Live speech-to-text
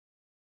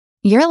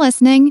You're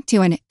listening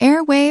to an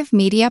Airwave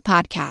Media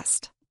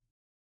Podcast.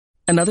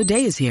 Another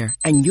day is here,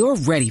 and you're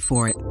ready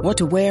for it. What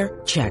to wear?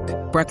 Check.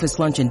 Breakfast,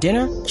 lunch, and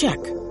dinner? Check.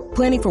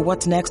 Planning for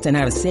what's next and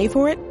how to save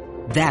for it?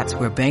 That's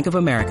where Bank of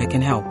America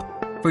can help.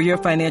 For your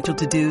financial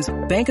to-dos,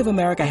 Bank of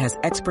America has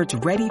experts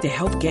ready to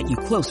help get you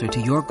closer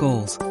to your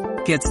goals.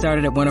 Get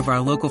started at one of our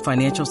local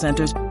financial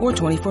centers or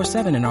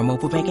 24/7 in our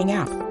mobile banking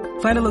app.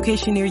 Find a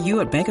location near you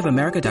at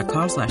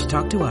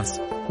bankofamerica.com/talktous.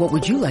 What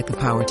would you like the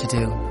power to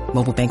do?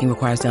 Mobile banking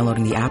requires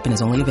downloading the app and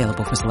is only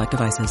available for select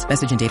devices.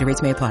 Message and data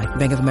rates may apply.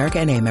 Bank of America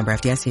N.A., member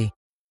FDIC.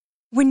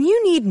 When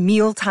you need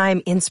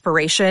mealtime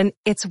inspiration,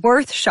 it's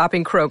worth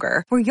shopping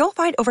Kroger, where you'll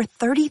find over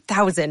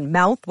 30,000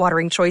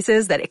 mouth-watering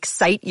choices that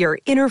excite your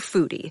inner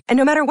foodie. And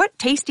no matter what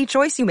tasty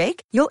choice you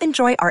make, you'll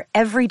enjoy our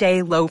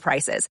everyday low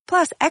prices,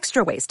 plus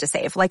extra ways to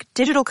save, like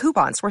digital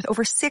coupons worth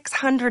over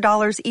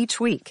 $600 each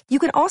week. You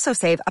can also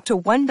save up to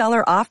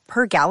 $1 off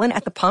per gallon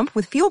at the pump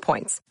with fuel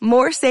points.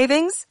 More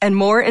savings and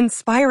more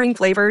inspiring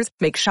flavors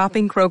make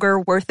shopping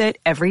Kroger worth it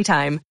every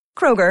time.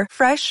 Kroger,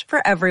 fresh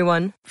for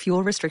everyone.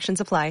 Fuel restrictions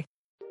apply.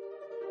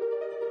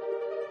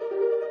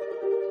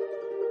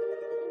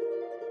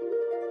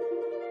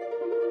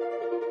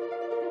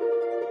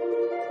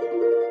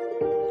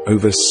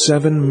 Over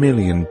 7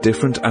 million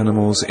different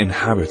animals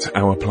inhabit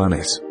our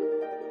planet.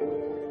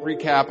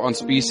 Recap on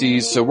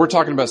species. So we're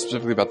talking about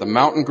specifically about the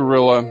mountain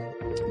gorilla.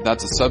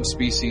 That's a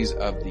subspecies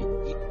of the...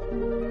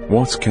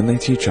 What can they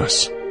teach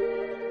us?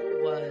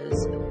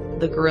 Was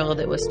the gorilla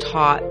that was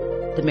taught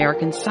the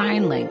American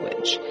Sign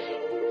Language.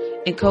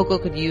 And Coco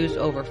could use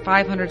over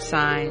 500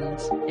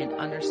 signs and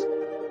understand.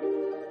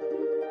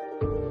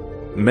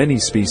 Many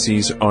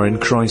species are in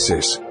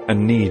crisis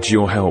and need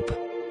your help.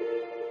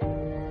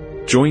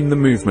 Join the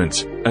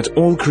movement at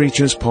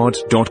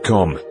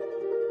allcreaturespod.com.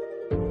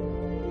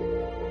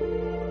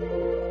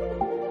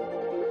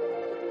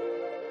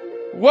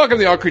 Welcome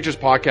to the All Creatures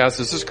Podcast.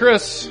 This is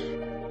Chris.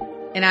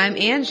 And I'm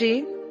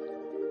Angie.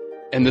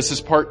 And this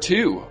is part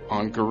 2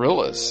 on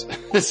gorillas.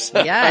 Yes.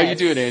 How you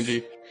doing,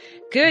 Angie?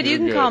 Good. You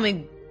can call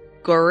me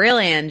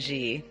Gorilla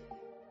Angie.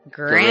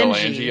 Gorilla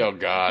Angie. Oh,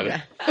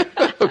 God.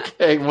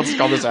 Okay, let's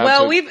call this episode.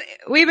 Well,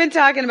 we've been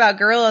talking about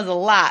gorillas a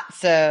lot,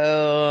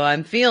 so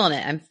I'm feeling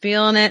it. I'm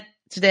feeling it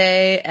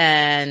today,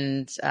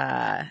 and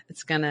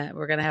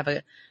we're gonna have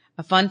a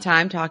fun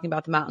time talking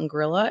about the mountain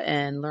gorilla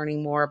and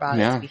learning more about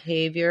its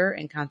behavior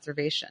and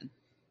conservation.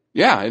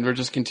 Yeah, and we're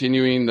just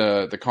continuing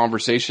the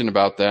conversation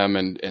about them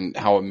and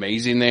how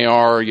amazing they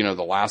are. You know,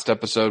 the last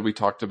episode we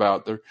talked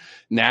about their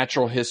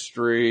natural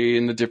history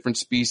and the different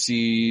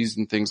species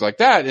and things like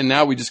that. And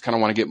now we just kind of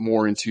want to get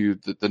more into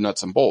the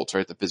nuts and bolts,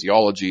 right? The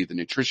physiology, the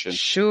nutrition.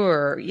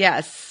 Sure.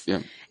 Yes.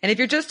 Yeah. And if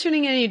you're just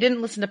tuning in and you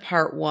didn't listen to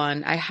part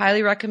 1, I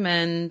highly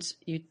recommend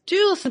you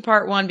do listen to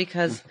part 1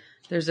 because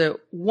there's a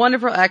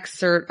wonderful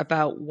excerpt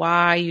about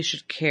why you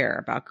should care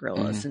about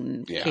gorillas.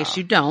 In case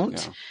you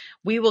don't,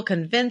 we will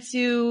convince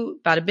you,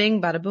 bada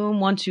bing, bada boom,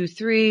 1, 2,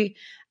 3,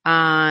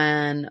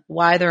 on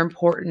why they're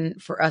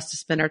important for us to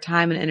spend our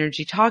time and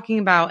energy talking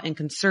about and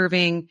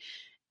conserving,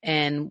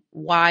 and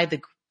why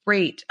the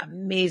great,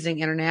 amazing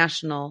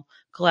international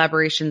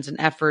collaborations and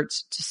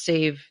efforts to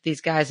save these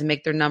guys and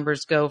make their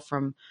numbers go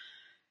from,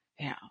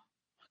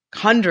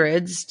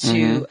 hundreds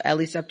to at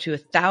least up to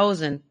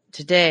 1,000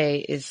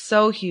 today is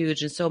so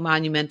huge and so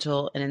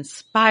monumental and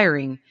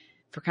inspiring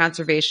for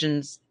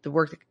the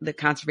work that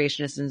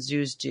conservationists and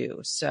zoos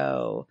do.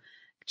 So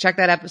check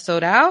that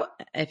episode out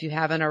if you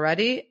haven't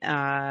already.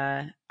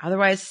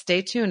 Otherwise,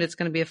 stay tuned. It's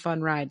going to be a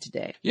fun ride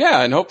today.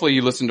 Yeah, and hopefully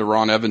you listened to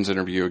Ron Evans'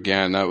 interview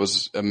again. That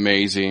was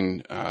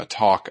amazing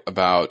talk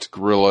about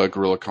gorilla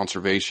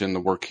conservation,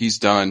 the work he's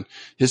done,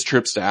 his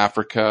trips to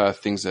Africa,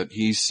 things that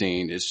he's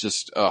seen. It's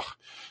just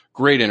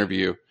great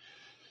interview.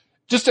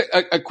 Just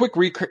a quick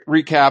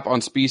recap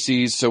on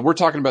species. So we're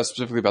talking about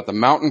specifically about the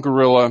mountain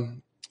gorilla.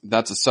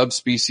 That's a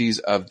subspecies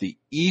of the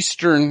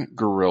eastern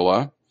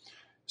gorilla.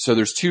 So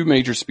there's 2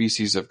 major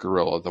species of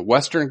gorilla, the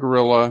western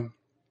gorilla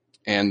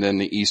and then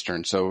the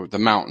eastern. So the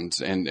mountains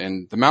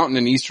and the mountain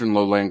and eastern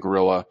lowland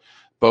gorilla,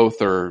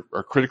 both are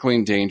critically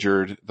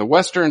endangered. The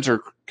westerns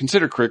are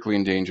considered critically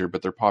endangered,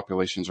 but their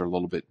populations are a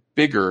little bit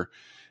bigger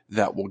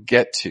that we'll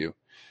get to.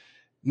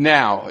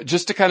 Now,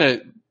 just to kind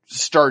of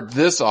start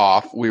this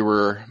off, we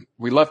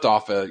left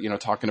off,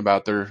 talking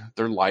about their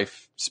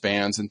life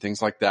spans and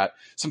things like that.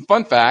 Some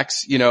fun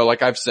facts,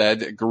 like I've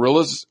said,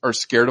 gorillas are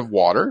scared of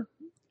water,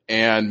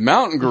 and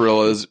mountain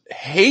gorillas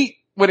hate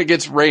when it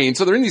gets rain.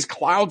 So they're in these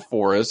cloud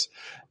forests.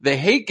 They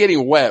hate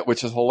getting wet,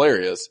 which is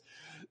hilarious.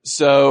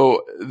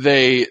 So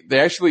they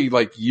actually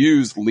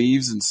use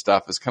leaves and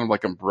stuff as kind of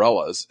like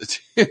umbrellas to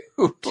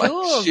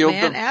shield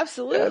them.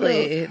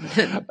 Absolutely.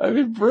 I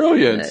mean,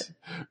 brilliant.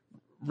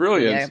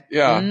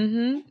 Yeah.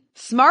 Mm-hmm.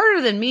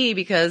 Smarter than me,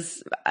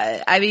 because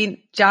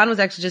John was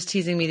actually just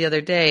teasing me the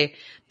other day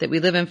that we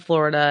live in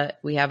Florida.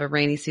 We have a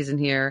rainy season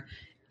here.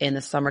 In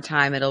the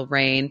summertime, it'll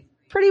rain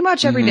pretty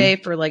much every day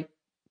for like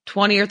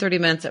 20 or 30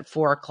 minutes at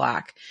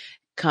 4:00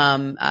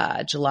 come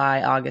June,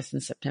 July, August,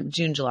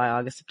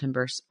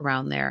 September,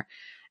 around there.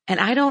 and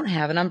I don't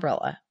have an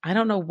umbrella. I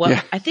don't know what.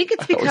 Yeah. I think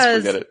it's I always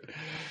because forget it.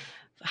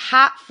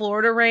 hot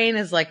Florida rain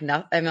is like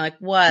nothing. I'm like,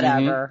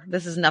 whatever.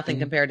 This is nothing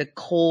compared to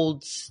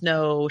cold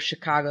snow,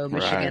 Chicago,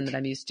 Michigan that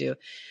I'm used to.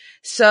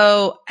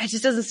 So it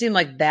just doesn't seem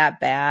like that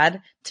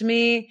bad to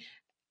me.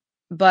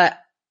 But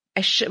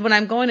I should, when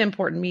I'm going to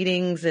important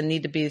meetings and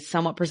need to be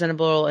somewhat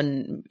presentable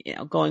and,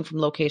 going from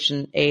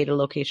location A to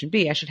location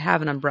B, I should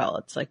have an umbrella.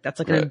 It's like, that's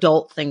like an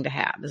adult thing to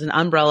have. There's an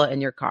umbrella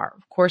in your car.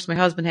 Of course, my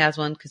husband has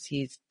one because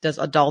he does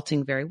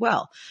adulting very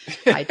well.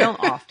 I don't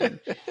often.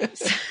 You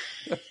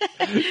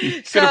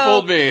could have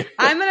fooled me.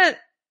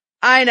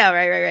 I know,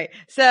 right.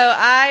 So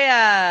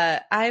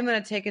I'm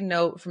going to take a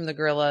note from the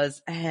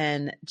gorillas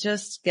and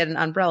just get an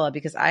umbrella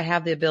because I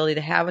have the ability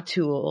to have a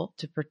tool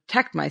to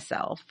protect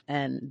myself,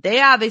 and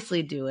they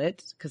obviously do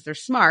it because they're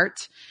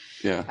smart.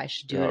 Yeah. I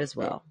should do it as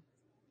well.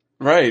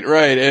 Right.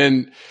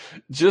 And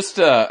just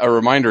a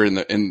reminder in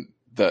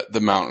the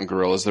mountain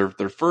gorillas,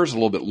 their fur is a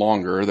little bit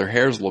longer, their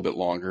hair is a little bit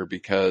longer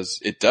because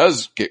it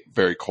does get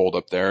very cold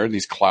up there in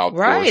these cloud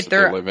forests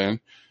that they live in.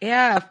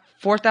 Yeah,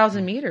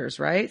 4,000 meters,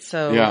 right?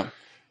 So yeah.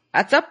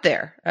 That's up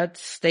there.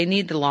 They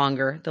need the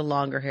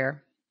longer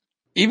hair.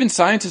 Even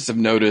scientists have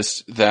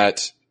noticed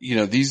that,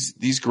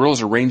 these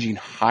gorillas are ranging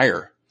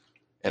higher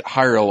at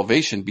higher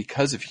elevation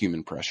because of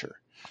human pressure.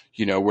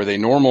 Where their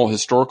normal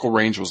historical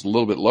range was a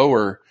little bit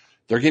lower,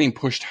 they're getting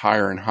pushed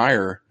higher and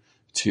higher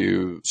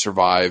to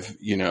survive,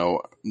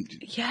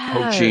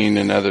 poaching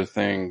and other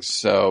things.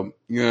 So,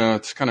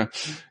 it's kind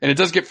of, and it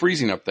does get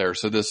freezing up there.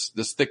 So this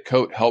thick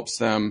coat helps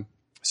them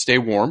stay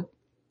warm.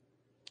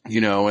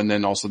 And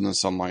then also in the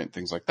sunlight and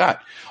things like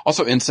that.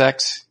 Also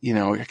insects,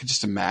 I could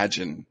just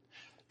imagine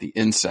the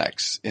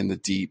insects in the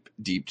deep,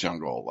 deep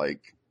jungle.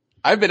 Like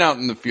I've been out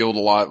in the field a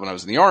lot when I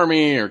was in the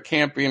army or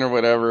camping or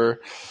whatever.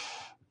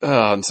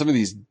 And some of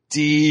these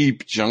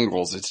deep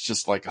jungles, it's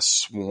just like a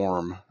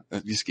swarm.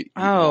 You just get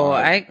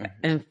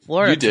in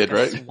Florida, you did,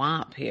 right?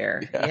 Swamp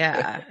here.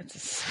 Yeah.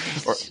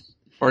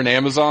 Or in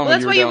Amazon when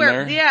you were down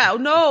there. Yeah.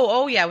 No.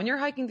 Oh yeah. When you're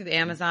hiking through the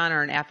Amazon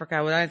or in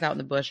Africa, when I was out in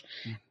the bush,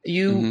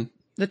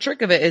 the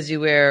trick of it is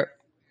it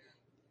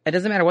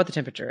doesn't matter what the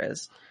temperature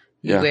is.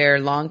 You wear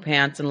long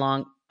pants and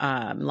long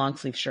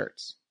sleeve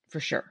shirts for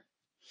sure.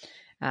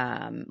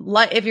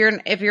 Like if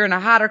you're in a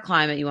hotter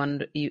climate,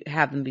 you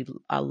have them be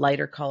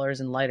lighter colors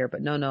and lighter,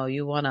 but no,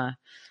 you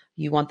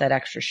want that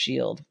extra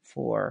shield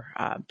for,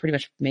 pretty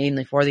much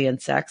mainly for the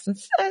insects and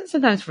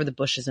sometimes for the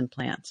bushes and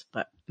plants,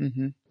 but,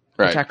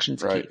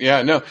 protection's key.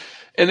 Yeah, no.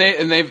 And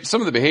they've,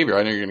 some of the behavior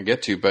I know you're going to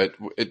get to, but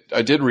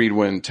I did read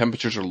when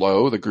temperatures are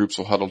low, the groups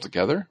will huddle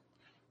together.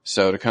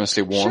 So to kind of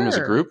stay warm as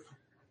a group.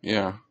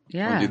 Yeah.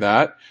 We'll do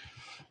that.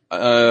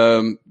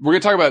 We're going to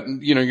talk about,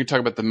 you talk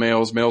about the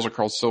males. Males are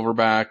called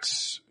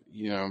silverbacks,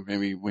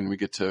 maybe when we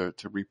get to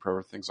repro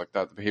or things like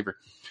that, the behavior.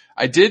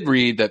 I did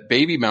read that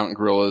baby mountain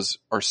gorillas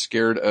are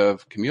scared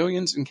of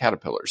chameleons and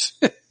caterpillars.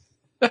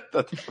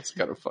 That's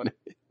kind of funny.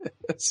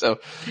 So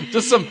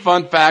just some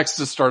fun facts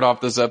to start off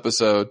this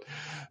episode.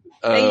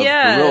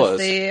 Gorillas.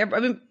 They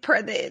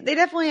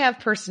definitely have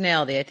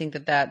personality. I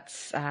think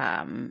that's,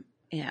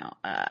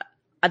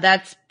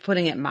 that's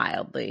putting it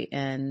mildly.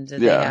 And they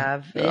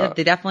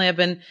definitely have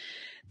been,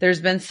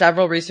 there's been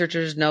several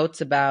researchers'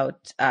 notes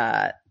about,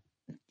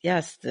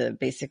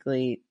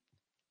 basically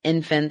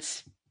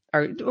infants,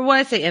 or when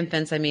I say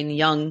infants, I mean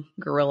young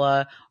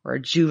gorilla or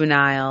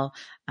juvenile.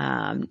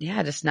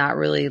 Just not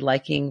really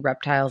liking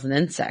reptiles and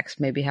insects.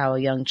 Maybe how a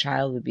young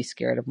child would be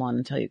scared of one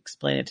until you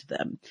explain it to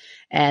them.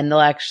 And they'll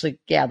actually,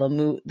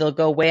 they'll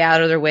go way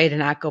out of their way to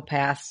not go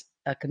past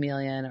a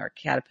chameleon or a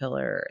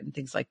caterpillar and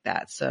things like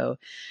that. So,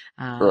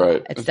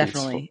 it's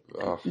definitely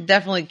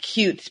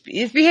cute.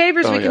 It's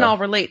behaviors we can all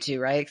relate to,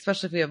 right?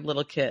 Especially if we have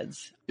little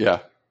kids. Yeah.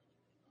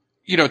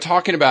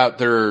 Talking about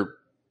their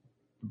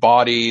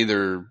body,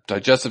 their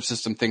digestive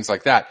system, things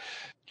like that.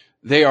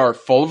 They are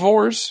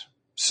folivores.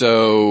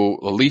 So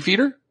a leaf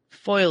eater.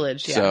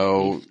 Foliage. Yeah.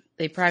 So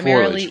they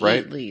primarily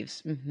eat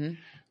leaves. Mm-hmm.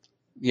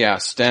 Yeah.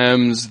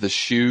 Stems, the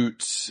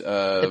shoots,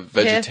 the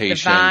vegetation,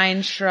 pith, the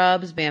vines,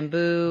 shrubs,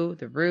 bamboo,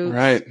 the roots.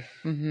 Right.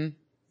 Mm-hmm.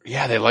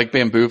 Yeah. They like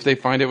bamboo if they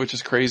find it, which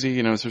is crazy.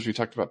 Especially we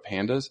talked about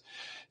pandas.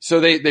 So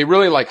they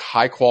really like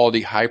high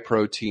quality, high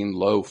protein,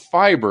 low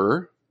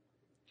fiber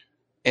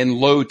and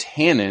low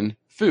tannin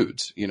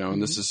foods,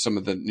 and this is some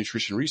of the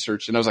nutrition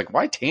research. And I was like,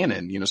 why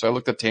tannin? So I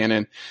looked at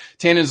tannin.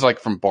 Tannin is like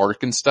from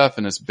bark and stuff,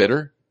 and it's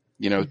bitter,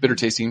 it's bitter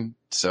tasting.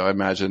 So I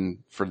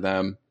imagine for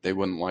them, they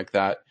wouldn't like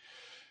that.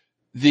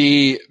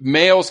 The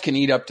males can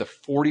eat up to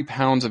 40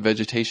 pounds of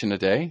vegetation a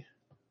day.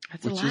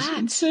 That's a lot. Which is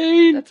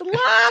insane. That's a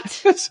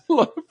lot. That's a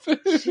lot of food.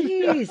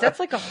 Jeez, that's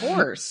like a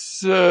horse.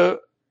 They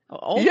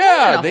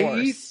horse.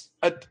 eat.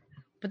 But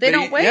they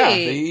don't weigh. Yeah,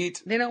 they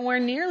eat. They don't weigh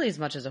nearly as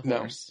much as a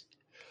horse.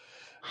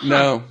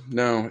 No,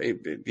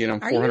 400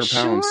 pounds.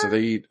 Sure? So they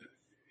eat.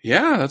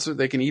 Yeah, that's what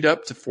they can eat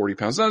up to 40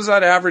 pounds. Now, is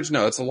that average?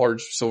 No, that's a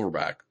large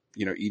silverback,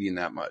 eating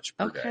that much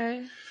per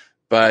day.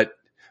 But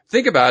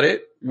think about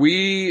it.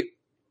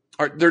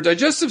 Their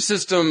digestive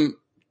system,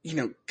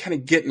 kind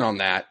of getting on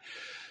that.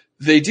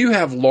 they do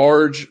have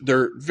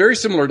they're very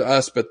similar to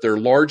us, but their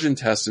large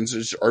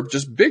intestines are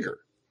just bigger.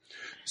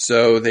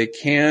 So they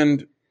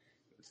can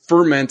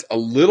ferment a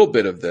little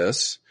bit of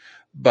this,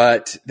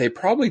 but they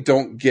probably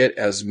don't get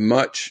as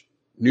much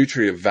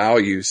nutrient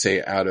value, say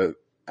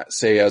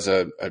as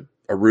a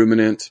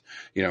ruminant,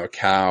 a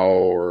cow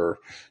or,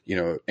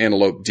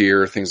 antelope,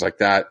 deer, things like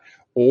that,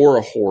 or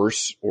a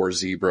horse or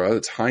zebra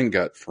that's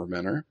hindgut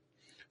fermenter.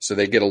 So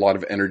they get a lot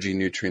of energy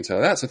nutrients out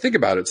of that. So think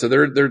about it. So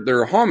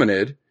they're a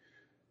hominid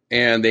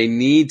and they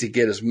need to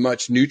get as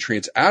much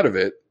nutrients out of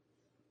it.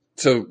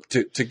 So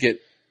to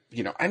get,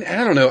 I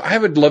don't know. I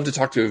would love to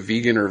talk to a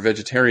vegan or a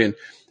vegetarian.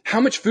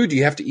 How much food do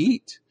you have to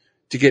eat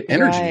to get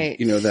energy? Right.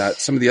 That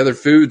some of the other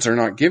foods are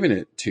not giving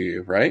it to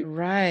you, right?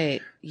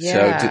 Right.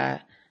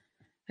 Yeah.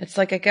 It's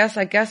like, I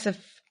guess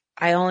if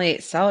I only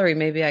ate celery,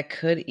 maybe I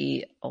could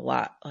eat a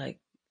lot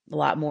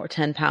more,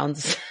 10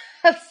 pounds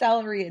of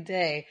celery a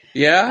day.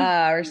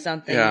 Yeah. Or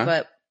something. Yeah.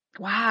 But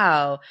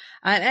wow.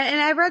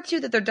 And I read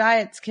too that their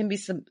diets can be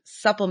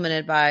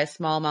supplemented by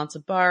small amounts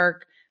of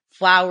bark,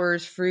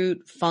 flowers,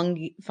 fruit,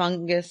 fungi,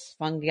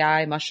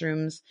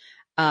 mushrooms,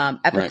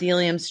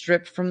 epithelium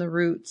stripped from the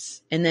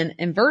roots, and then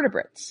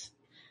invertebrates.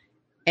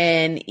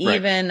 And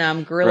even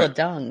gorilla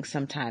dung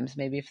sometimes,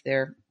 maybe if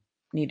they're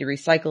need to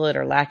recycle it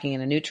or lacking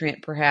in a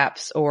nutrient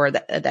perhaps, or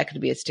that could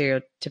be a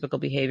stereotypical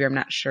behavior. I'm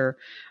not sure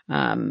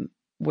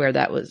where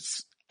that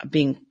was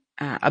being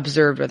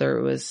observed, whether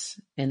it was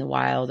in the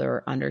wild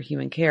or under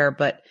human care.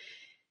 But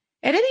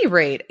at any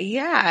rate,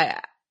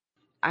 this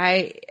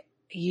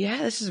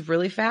is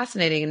really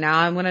fascinating. And now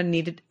I'm going to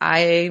need to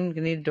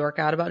dork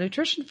out about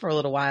nutrition for a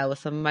little while with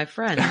some of my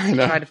friends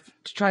to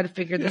try to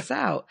figure this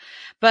out.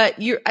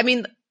 But you're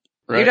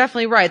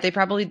definitely right. They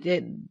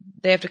probably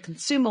they have to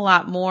consume a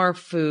lot more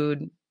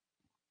food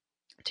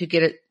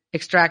to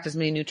extract as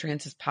many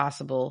nutrients as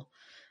possible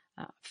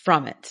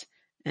from it.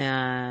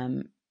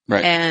 And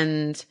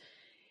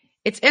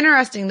it's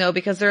interesting though,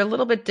 because they're a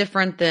little bit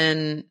different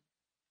than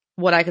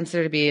what I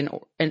consider to be an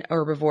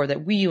herbivore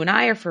that you and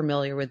I are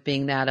familiar with,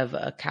 being that of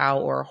a cow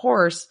or a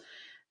horse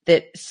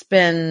that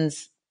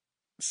spends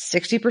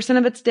 60%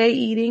 of its day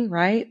eating,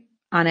 right?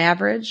 On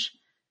average.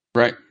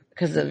 Right.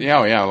 Because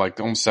like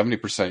almost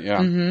 70%. Yeah.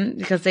 Mm-hmm,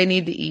 because they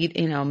need to eat,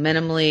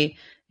 minimally,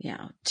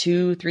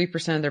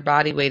 2-3% of their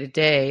body weight a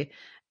day.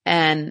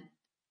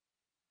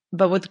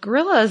 But with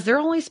gorillas, they're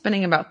only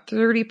spending about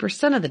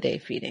 30% of the day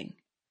feeding.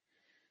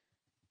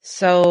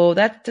 So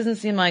that doesn't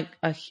seem like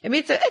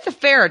it's a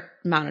fair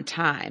amount of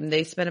time.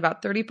 They spend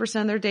about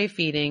 30% of their day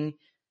feeding,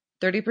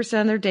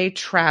 30% of their day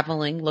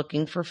traveling,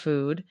 looking for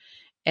food,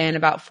 and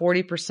about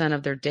 40%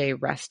 of their day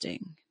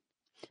resting.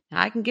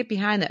 Now I can get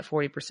behind that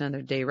 40% of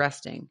their day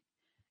resting.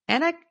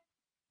 And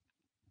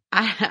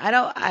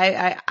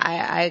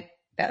that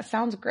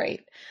sounds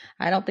great.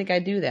 I don't think I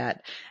do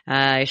that.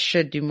 I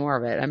should do more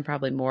of it. I'm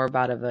probably more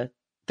about a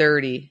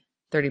 30%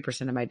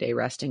 of my day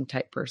resting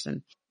type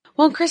person.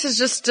 Well, Chris is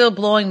just still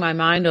blowing my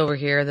mind over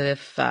here that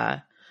if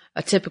a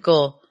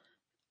typical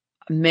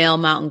male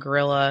mountain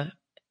gorilla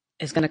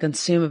is going to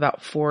consume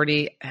about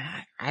 40,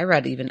 I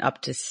read even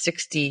up to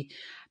 60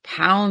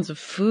 pounds of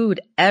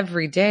food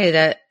every day,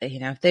 that,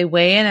 if they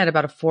weigh in at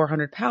about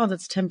 400 pounds,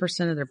 that's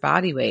 10% of their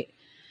body weight.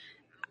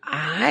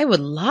 I would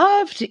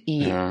love to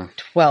eat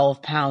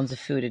 12 pounds of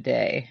food a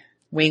day.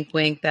 Wink,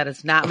 wink. That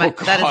is not my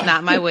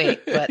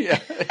weight, but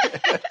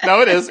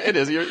no, it is. It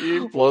is.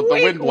 You blow, the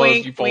wind blows,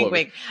 wink, you fall wink, over.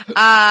 wink.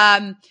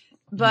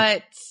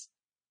 But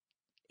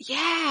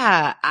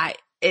yeah,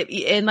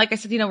 and like I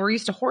said, we're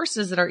used to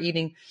horses that are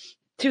eating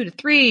 2 to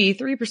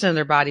 3% of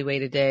their body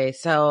weight a day.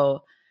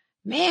 So,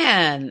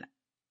 man,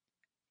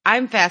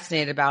 I'm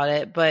fascinated about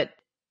it, but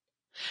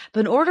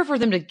in order for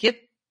them to get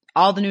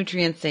all the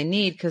nutrients they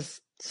need, because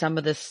some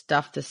of this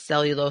stuff, the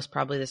cellulose,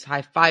 probably this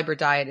high fiber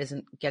diet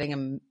isn't getting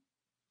them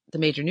the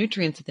major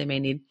nutrients that they may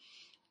need,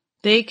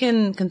 they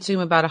can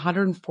consume about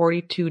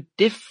 142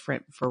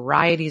 different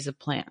varieties of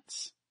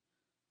plants.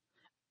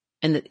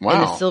 And in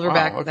the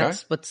silverback,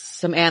 that's what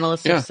some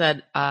analysts have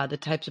said, the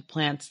types of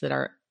plants that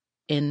are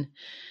in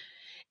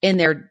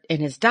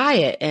his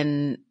diet.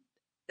 And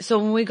so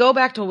when we go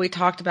back to what we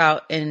talked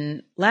about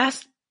in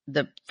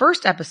the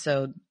first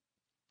episode,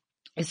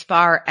 as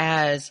far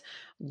as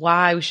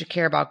why we should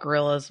care about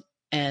gorillas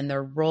and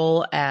their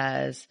role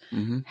as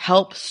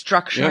help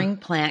structuring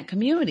plant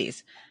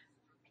communities.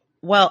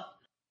 Well,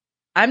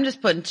 I'm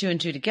just putting 2 and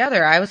 2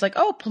 together. I was like,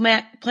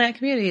 plant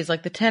communities,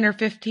 like the 10 or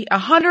 50,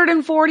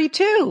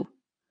 142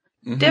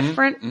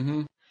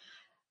 different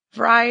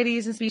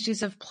varieties and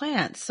species of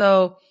plants.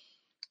 So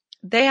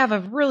they have a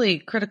really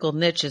critical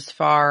niche as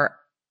far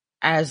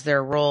as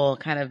their role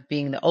kind of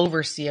being the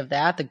oversee of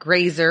that, the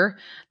grazer,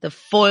 the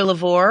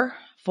foliivore,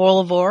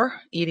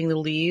 eating the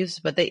leaves,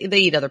 but they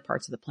eat other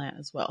parts of the plant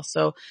as well.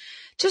 So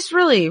just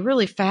really,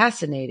 really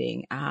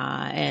fascinating.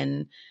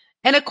 And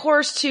of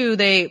course too,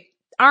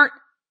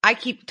 I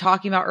keep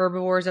talking about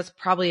herbivores. That's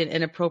probably an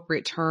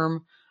inappropriate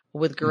term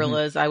with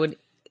gorillas. I would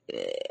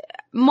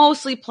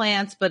mostly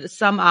plants, but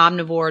some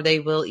omnivore,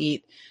 they will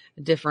eat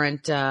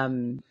different,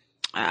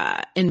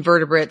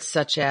 invertebrates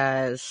such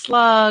as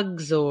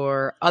slugs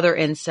or other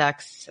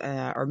insects,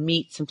 or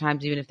meat,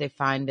 sometimes even if they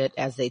find it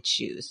as they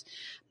choose.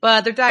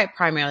 But their diet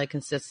primarily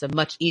consists of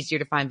much easier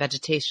to find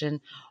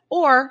vegetation,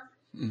 or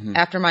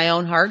after my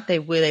own heart, they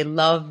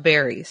love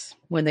berries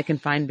when they can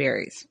find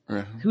berries.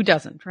 Who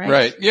doesn't, right?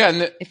 Right. Yeah.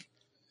 And if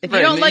you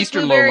don't like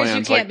Eastern blueberries, you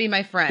lowlands, can't be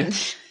my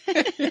friend.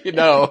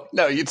 No,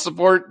 you'd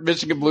support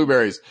Michigan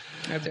blueberries.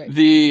 That's right.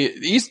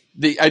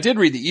 I did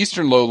read the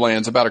Eastern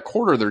lowlands, about a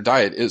quarter of their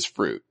diet is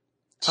fruit.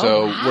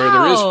 So where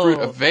there is fruit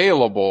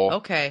available.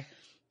 Okay.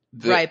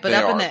 Right. But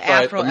up in the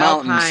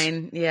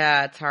Afro-Alpine,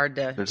 it's hard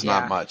to. There's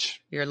not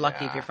much. You're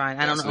lucky if you're fine.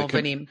 I don't know of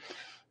any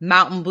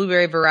mountain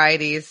blueberry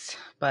varieties,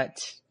 but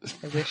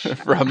I wish.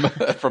 from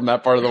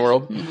that part of the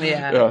world.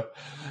 Yeah.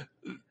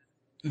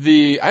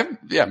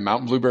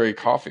 Mountain blueberry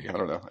coffee. I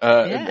don't know.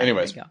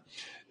 Anyways,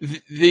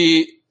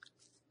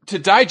 to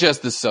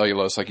digest this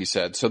cellulose, like you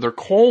said, so they're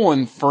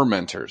colon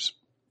fermenters.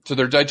 So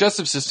their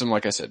digestive system,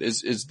 like I said,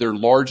 is their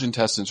large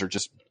intestines are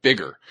just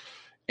bigger.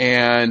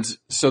 And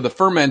so the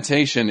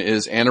fermentation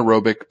is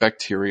anaerobic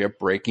bacteria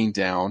breaking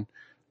down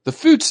the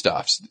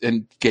foodstuffs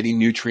and getting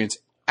nutrients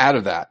out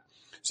of that.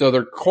 So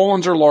their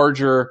colons are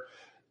larger,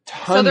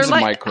 tons of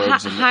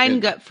microbes.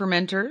 Hind gut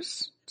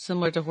fermenters,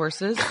 similar to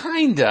horses.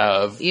 Kind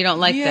of. You don't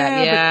like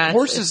that, yeah. But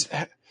horses,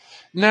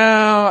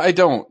 no, I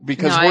don't,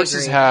 because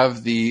horses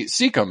have the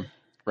cecum,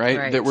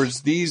 right?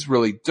 Whereas these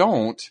really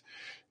don't.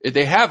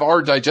 They have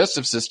our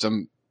digestive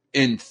system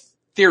in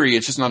theory.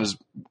 It's just not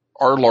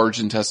our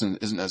large intestine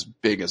isn't as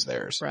big as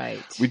theirs.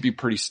 Right. We'd be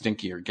pretty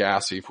stinky or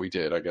gassy if we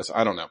did, I guess.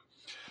 I don't know.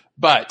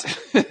 But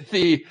so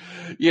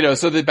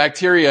the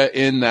bacteria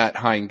in that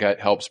hind gut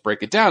helps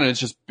break it down, and it's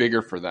just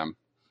bigger for them.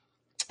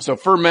 So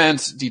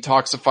ferments,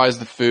 detoxifies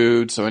the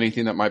food. So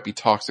anything that might be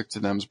toxic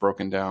to them is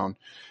broken down,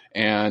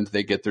 and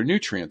they get their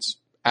nutrients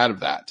out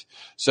of that.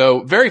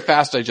 So very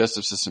fast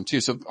digestive system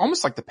too. So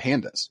almost like the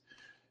pandas.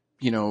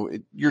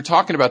 You're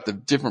talking about the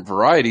different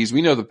varieties.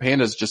 We know the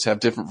pandas just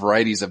have different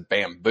varieties of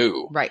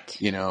bamboo. Right.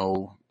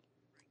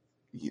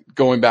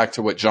 Going back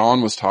to what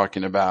John was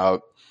talking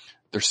about,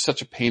 there's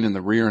such a pain in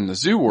the rear in the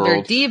zoo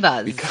world. They're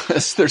divas.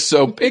 Because they're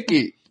so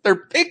picky. They're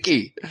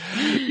picky.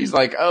 He's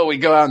like, we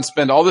go out and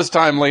spend all this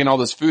time laying all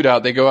this food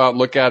out. They go out,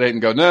 look at it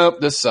and go,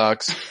 nope, this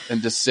sucks.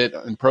 And just sit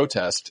and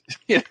protest.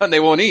 And they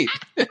won't eat.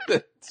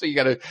 So you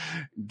got to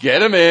get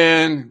them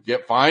in,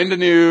 find a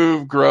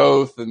new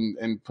growth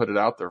and put it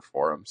out there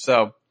for them.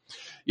 So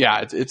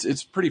yeah,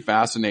 it's pretty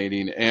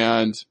fascinating.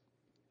 And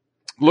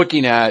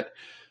looking at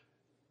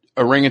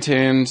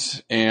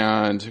orangutans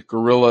and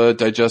gorilla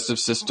digestive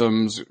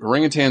systems,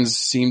 orangutans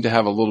seem to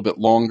have a little bit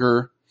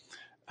longer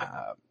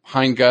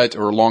hind gut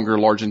or longer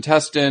large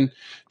intestine.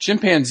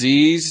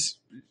 Chimpanzees,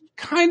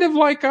 kind of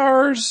like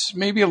ours,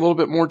 maybe a little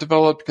bit more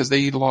developed because they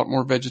eat a lot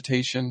more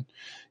vegetation,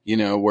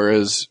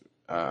 whereas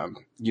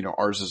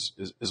ours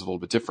is a little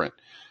bit different.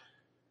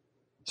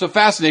 So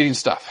fascinating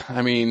stuff.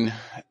 I mean,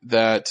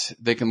 that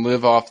they can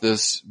live off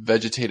this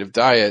vegetative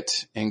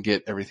diet and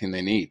get everything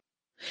they need.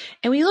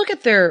 And when you look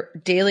at their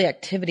daily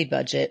activity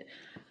budget,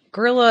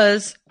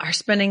 gorillas are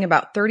spending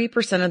about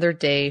 30% of their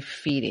day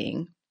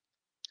feeding,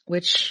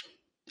 which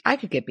I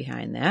could get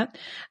behind that.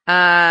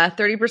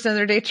 30% of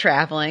their day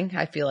traveling.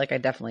 I feel like I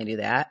definitely do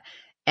that.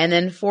 And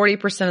then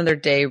 40% of their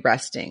day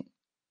resting.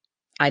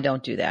 I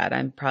don't do that.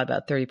 I'm probably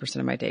about 30%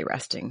 of my day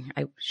resting.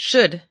 I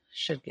should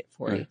get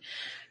 40. Right.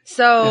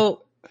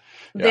 So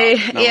they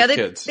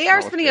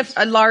are spending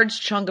a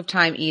large chunk of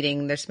time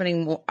eating. They're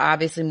spending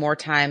obviously more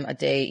time a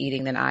day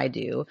eating than I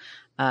do.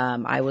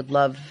 I would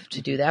love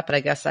to do that, but I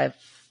guess I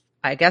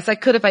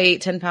could if I ate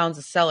 10 pounds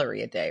of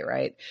celery a day,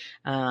 right?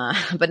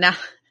 But not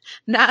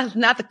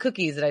the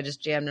cookies that I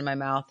just jammed in my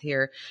mouth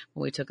here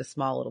when we took a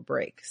small little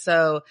break.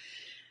 So,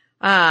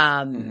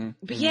 but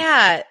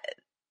yeah.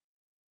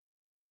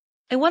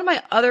 And one of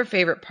my other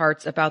favorite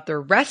parts about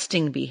their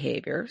resting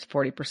behavior,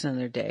 40% of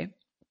their day,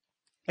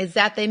 is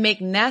that they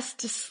make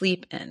nests to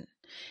sleep in.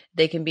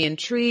 They can be in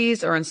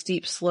trees or on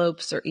steep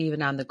slopes or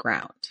even on the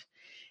ground.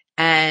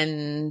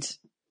 And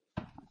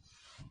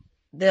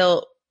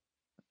they'll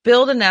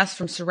build a nest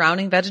from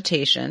surrounding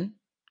vegetation,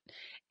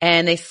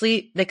 and they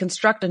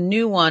construct a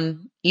new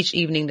one each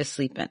evening to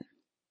sleep in.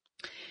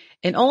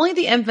 And only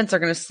the infants are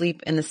going to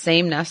sleep in the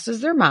same nest as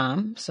their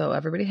mom. So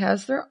everybody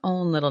has their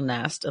own little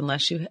nest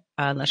unless you're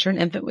an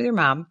infant with your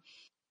mom.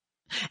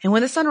 And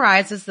when the sun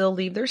rises, they'll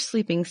leave their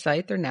sleeping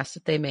site, their nest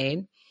that they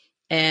made,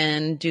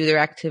 and do their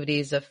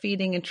activities of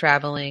feeding and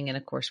traveling and,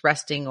 of course,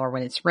 resting, or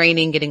when it's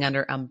raining, getting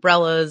under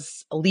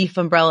umbrellas, leaf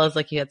umbrellas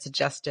like you had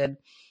suggested.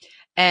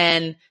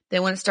 And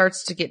then when it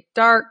starts to get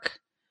dark,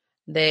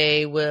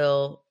 they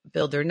will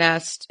build their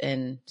nest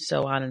and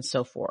so on and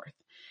so forth.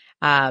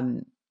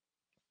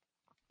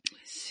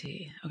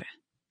 Okay.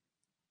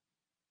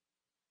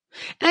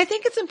 And I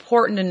think it's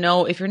important to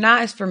know, if you're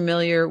not as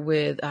familiar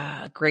with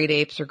great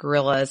apes or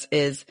gorillas,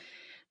 is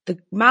the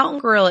mountain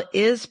gorilla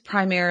is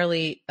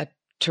primarily a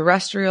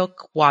terrestrial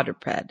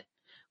quadruped,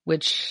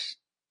 which,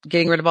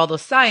 getting rid of all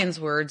those science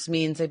words,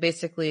 means they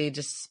basically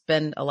just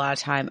spend a lot of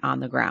time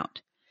on the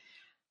ground.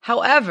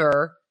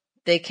 However,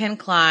 they can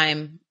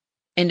climb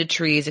into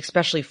trees,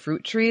 especially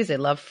fruit trees. They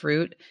love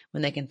fruit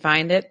when they can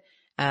find it.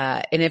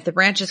 And if the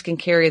branches can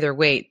carry their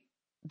weight,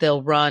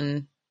 they'll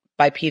run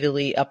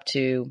bipedally up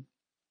to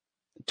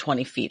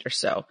 20 feet or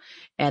so.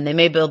 And they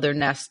may build their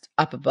nest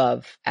up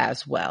above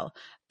as well.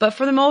 But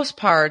for the most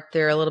part,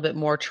 they're a little bit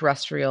more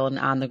terrestrial and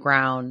on the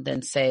ground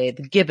than, say,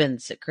 the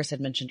gibbons that Chris had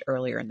mentioned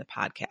earlier in the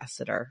podcast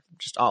that are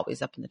just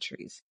always up in the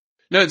trees.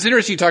 No, it's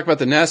interesting you talk about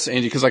the nests,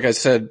 Angie, because like I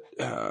said,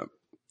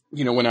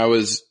 when I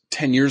was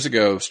 10 years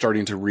ago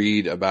starting to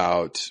read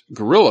about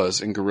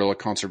gorillas and gorilla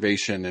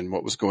conservation and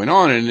what was going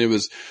on, and it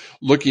was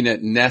looking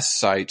at nest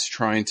sites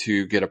trying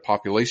to get a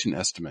population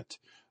estimate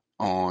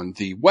on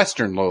the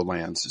western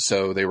lowlands.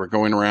 So they were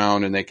going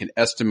around and they can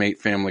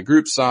estimate family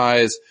group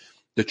size,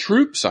 the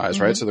troop size,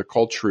 right? So they're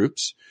called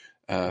troops,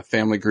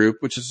 family group,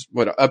 which is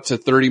up to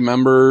 30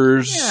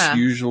 members,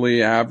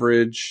 usually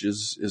average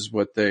is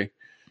what they,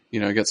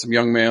 got some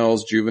young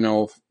males,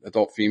 juvenile,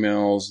 adult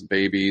females,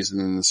 babies,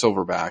 and then the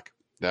silverback.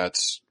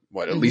 That's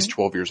at least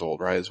 12 years old,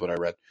 right? Is what I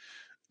read.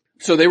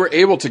 So they were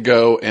able to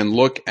go and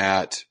look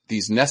at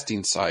these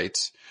nesting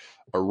sites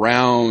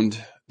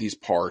around these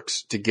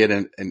parks to get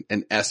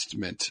an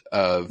estimate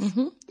of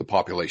the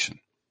population.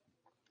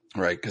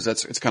 Right. Cause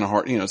it's kind of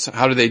hard, so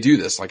how do they do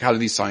this? Like, how do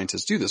these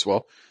scientists do this?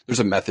 Well, there's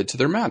a method to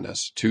their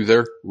madness, to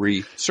their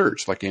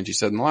research. Like Angie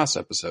said in the last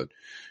episode,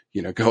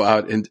 go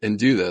out and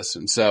do this.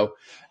 And so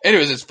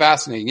anyways, it's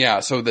fascinating. Yeah.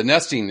 So the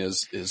nesting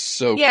is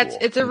so cool.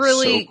 It's a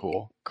really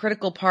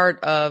critical part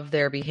of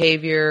their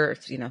behavior,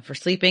 for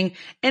sleeping.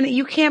 And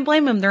you can't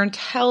blame them. They're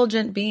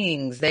intelligent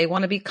beings. They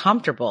want to be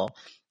comfortable.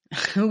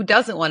 Who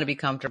doesn't want to be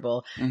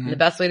comfortable? And the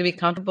best way to be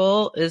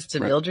comfortable is to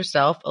build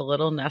yourself a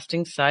little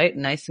nesting site,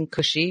 nice and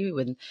cushy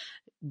with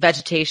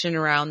vegetation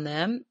around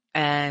them.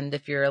 And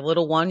if you're a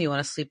little one, you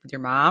want to sleep with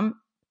your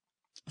mom.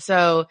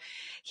 So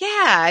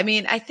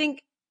I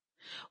think,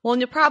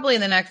 you're probably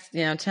in the next,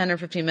 10 or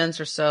 15 minutes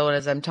or so,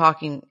 as I'm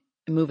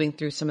moving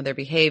through some of their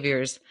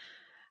behaviors,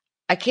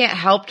 I can't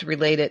help to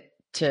relate it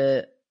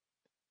to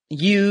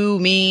you,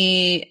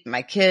 me,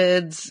 my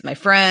kids, my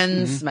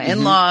friends, my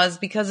in-laws,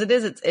 because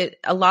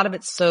a lot of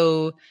it's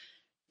so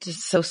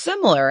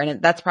similar.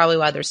 And that's probably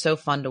why they're so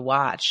fun to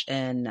watch.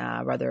 And,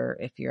 whether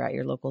if you're at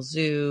your local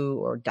zoo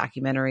or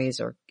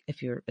documentaries, or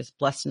if you're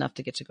blessed enough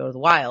to get to go to the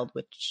wild,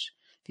 which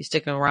if you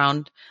stick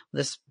around with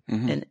this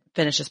and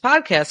finish this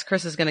podcast,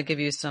 Chris is going to give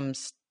you some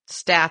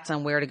stats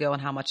on where to go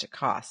and how much it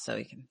costs. So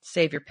you can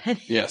save your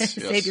pennies,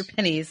 save your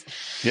pennies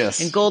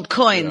and gold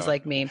coins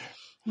like me.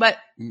 But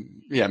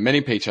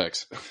many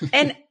paychecks.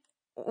 And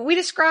we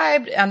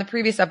described on the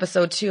previous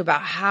episode too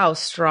about how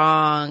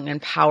strong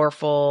and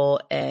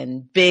powerful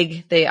and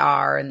big they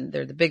are. And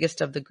they're the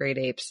biggest of the great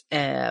apes,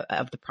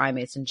 of the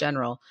primates in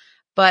general.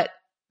 But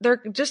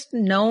they're just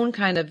known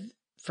kind of,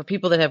 for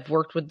people that have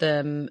worked with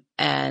them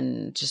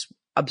and just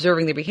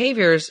observing their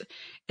behaviors,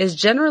 is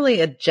generally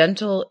a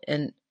gentle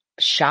and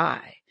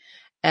shy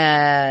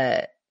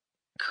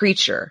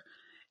creature.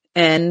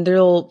 And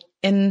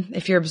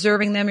if you're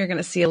observing them, you're going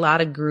to see a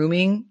lot of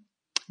grooming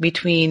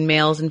between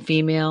males and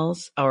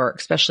females, or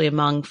especially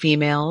among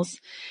females.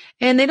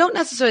 And they don't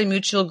necessarily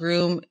mutual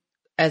groom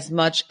as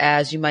much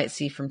as you might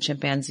see from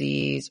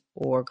chimpanzees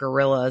or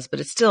gorillas, but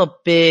it's still a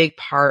big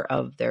part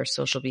of their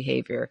social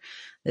behavior.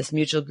 This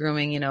mutual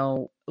grooming,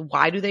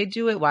 why do they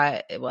do it?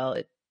 Why? Well,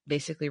 it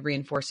basically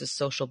reinforces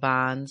social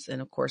bonds,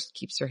 and of course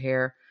keeps their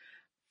hair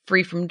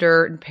free from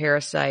dirt and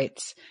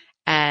parasites.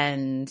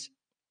 And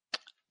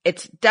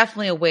it's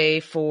definitely a way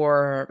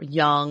for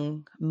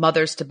young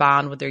mothers to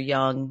bond with their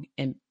young,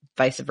 and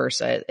vice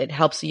versa. It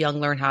helps the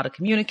young learn how to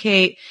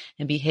communicate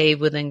and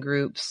behave within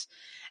groups.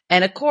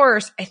 And of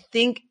course, I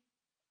think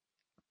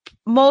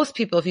most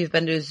people, if you've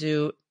been to a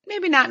zoo,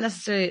 maybe not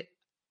necessarily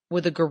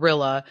with a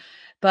gorilla,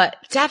 but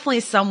definitely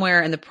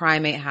somewhere in the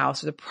primate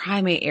house or the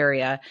primate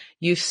area,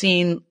 you've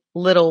seen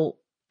little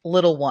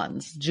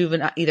ones,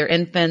 either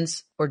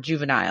infants or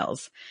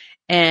juveniles.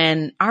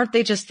 And aren't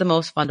they just the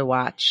most fun to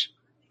watch?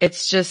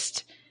 It's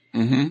just,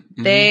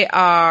 they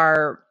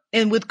are,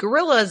 and with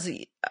gorillas,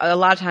 a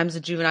lot of times the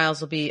juveniles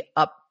will be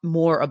up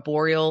more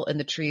arboreal in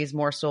the trees,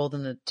 more so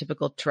than the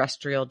typical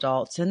terrestrial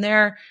adults. And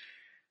they're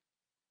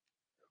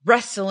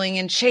wrestling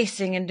and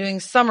chasing and doing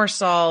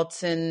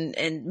somersaults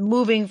and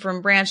moving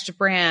from branch to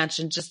branch,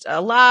 and just a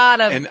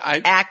lot of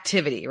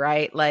activity,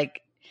 right?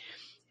 Like,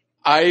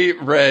 I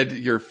read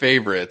your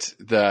favorite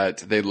that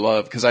they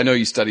love, because I know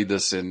you studied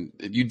this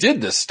you did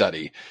this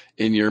study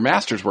in your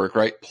master's work,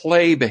 right?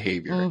 Play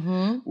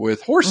behavior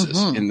with horses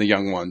in the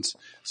young ones.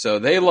 So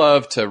they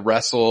love to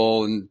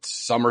wrestle and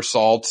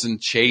somersaults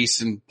and chase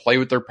and play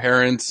with their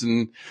parents,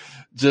 and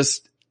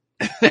just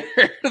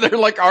they're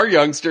like our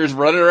youngsters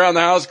running around the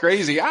house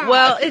crazy.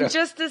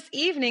 Just this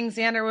evening,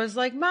 Xander was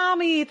like,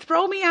 "Mommy,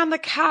 throw me on the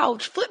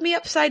couch, flip me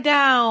upside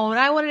down."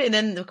 And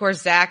then of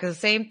course Zach is the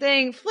same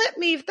thing. Flip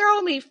me,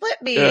 throw me,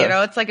 flip me.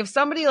 Yeah. It's like if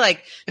somebody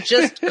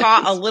just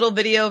caught a little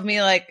video of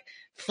me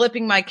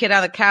flipping my kid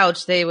on the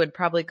couch, they would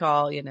probably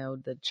call,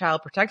 the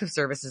Child Protective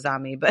Services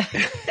on me. But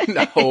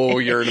no,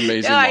 you're an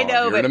amazing mom. I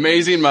know, you're an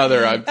amazing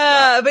mother.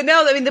 But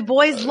no, I mean, the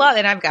boys love,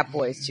 and I've got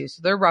boys too,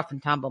 so they're rough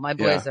and tumble. My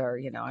boys are,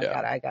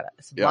 I got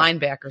some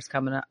linebackers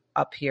coming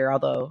up here,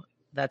 although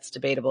that's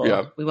debatable.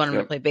 Yeah. We want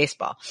them to play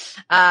baseball.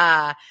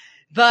 But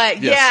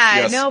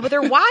no, but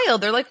they're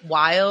wild. They're like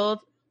wild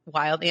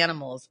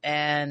animals.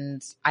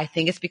 And I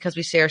think it's because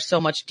we share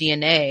so much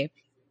DNA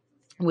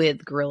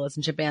with gorillas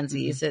and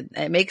chimpanzees.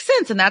 It makes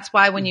sense. And that's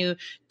why when you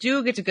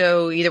do get to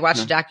go either watch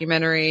a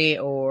documentary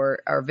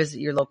or visit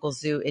your local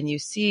zoo and you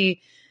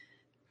see,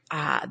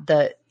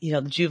 the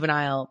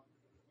juvenile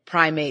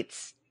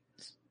primates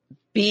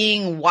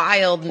being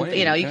wild, and,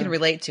 you can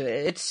relate to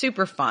it. It's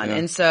super fun. Yeah.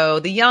 And so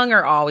the young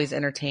are always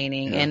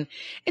entertaining and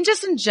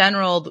just in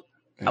general,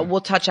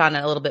 we'll touch on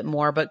it a little bit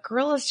more, but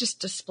gorillas just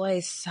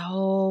display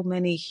so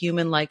many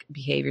human-like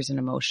behaviors and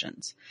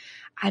emotions.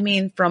 I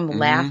mean, from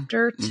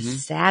laughter to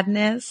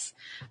sadness.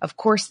 Of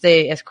course,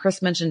 as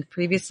Chris mentioned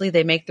previously,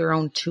 they make their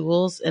own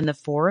tools in the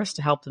forest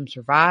to help them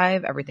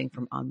survive. Everything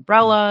from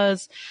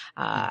umbrellas.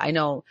 I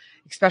know,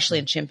 especially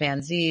in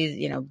chimpanzees,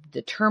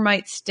 the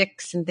termite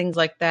sticks and things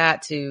like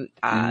that to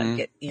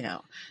get,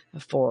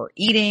 for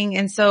eating.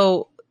 And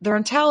so their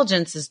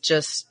intelligence is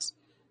just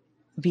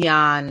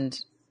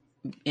beyond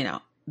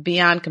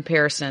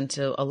comparison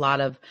to a lot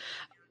of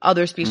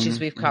other species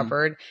we've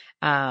covered.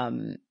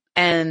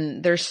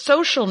 And there's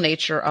social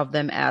nature of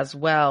them as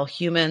well.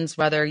 Humans,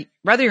 whether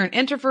you're an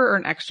introvert or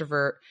an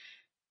extrovert,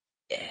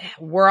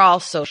 we're all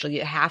social.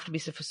 You have to be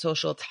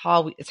social.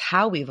 It's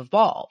how we've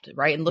evolved,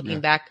 right? And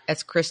looking back,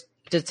 as Chris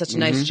did such a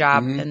nice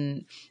job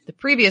in the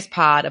previous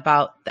pod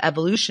about the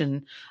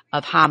evolution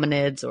of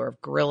hominids or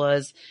of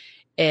gorillas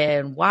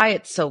and why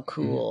it's so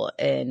cool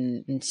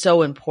and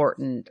so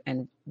important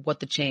and what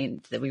the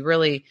change that we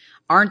really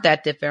aren't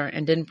that different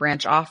and didn't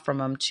branch off from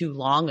them too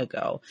long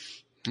ago.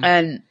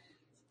 And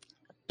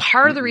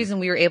part of the reason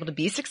we were able to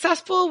be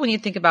successful when you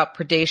think about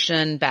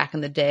predation back in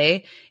the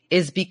day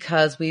is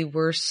because we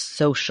were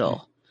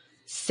social.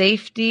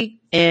 Safety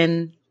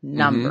in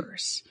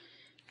numbers.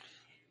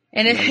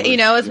 And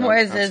as more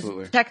as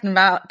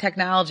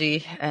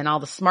technology and all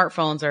the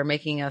smartphones are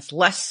making us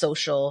less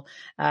social,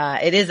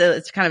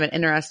 it's kind of an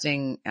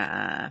interesting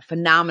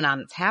phenomenon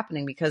that's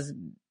happening because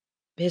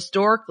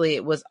historically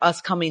it was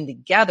us coming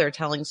together,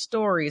 telling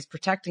stories,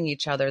 protecting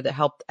each other that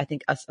helped, I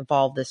think, us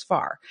evolve this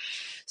far.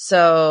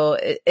 So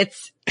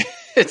it's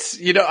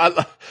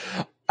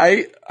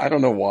I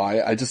don't know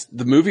why.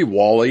 The movie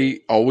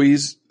WALL-E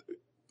always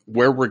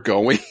where we're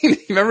going. You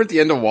remember at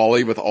the end of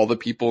WALL-E with all the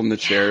people in the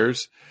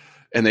chairs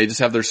and they just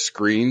have their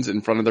screens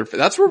in front of their,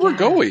 that's where we're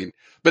going.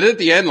 But at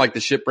the end, like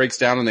the ship breaks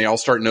down and they all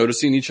start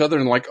noticing each other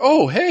and like,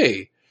 oh,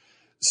 hey.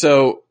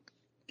 So,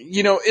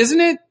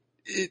 isn't it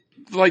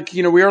like,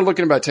 we are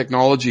looking about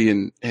technology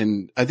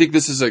and I think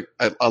this is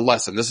a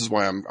lesson. This is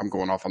why I'm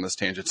going off on this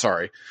tangent.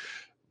 Sorry.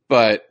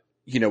 But,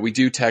 we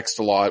do text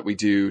a lot. We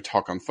do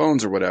talk on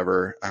phones or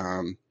whatever.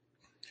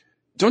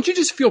 Don't you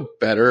just feel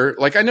better?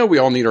 Like, I know we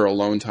all need our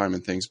alone time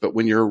and things, but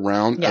when you're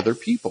around other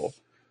people,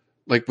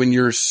 like when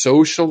you're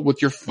social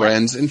with your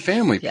friends and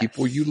family,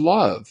 people you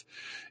love,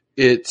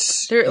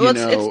 it's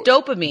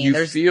dopamine.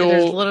 There's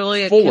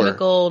literally a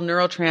chemical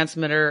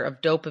neurotransmitter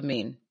of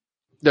dopamine.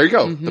 There you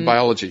go. The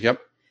biology.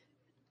 Yep.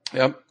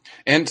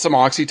 And some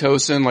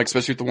oxytocin, like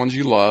especially with the ones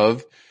you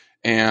love.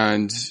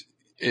 And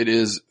it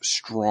is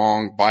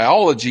strong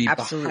biology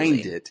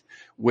behind it,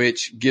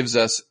 which gives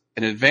us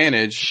an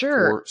advantage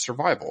for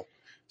survival.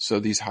 So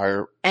these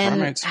higher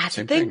primates, that's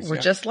the thing. We're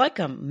just like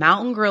them.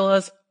 Mountain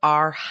gorillas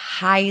are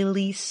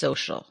highly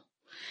social.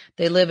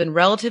 They live in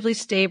relatively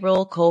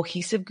stable,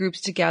 cohesive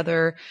groups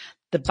together.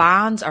 The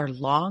bonds are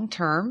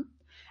long-term,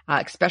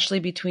 especially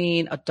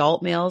between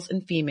adult males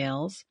and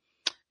females.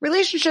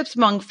 Relationships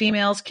among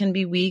females can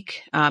be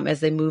weak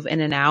as they move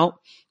in and out,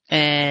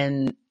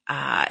 and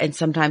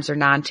sometimes they're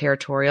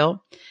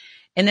non-territorial.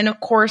 And then, of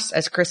course,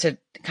 as Chris had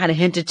kind of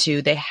hinted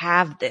to, they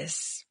have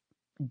this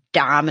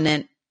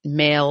dominant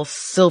male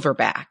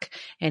silverback,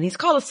 and he's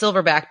called a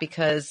silverback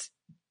because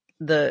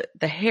the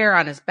hair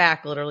on his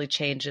back literally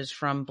changes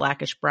from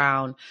blackish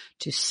brown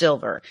to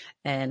silver.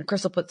 And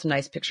Chris will put some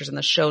nice pictures in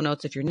the show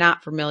notes if you're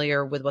not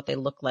familiar with what they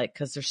look like,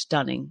 because they're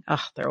stunning.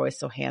 Oh, they're always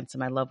so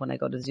handsome. I love when I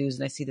go to zoos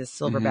and I see this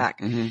silverback.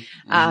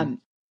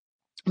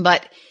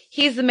 But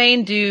he's the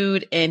main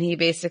dude, and he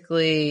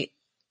basically,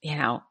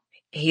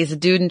 he's a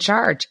dude in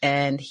charge,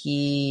 and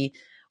he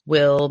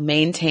will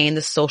maintain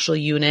the social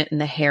unit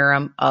and the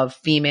harem of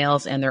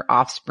females and their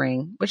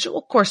offspring, which will,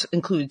 of course,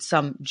 include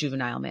some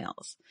juvenile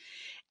males.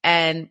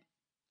 And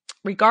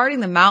regarding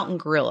the mountain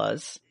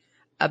gorillas,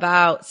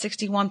 about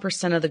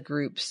 61% of the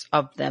groups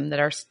of them that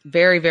are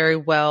very, very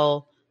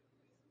well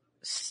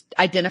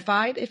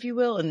identified, if you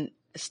will, and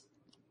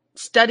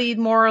studied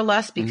more or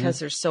less because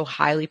they're so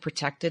highly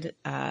protected,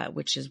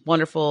 which is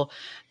wonderful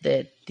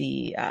that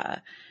the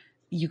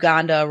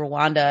Uganda,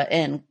 Rwanda,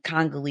 and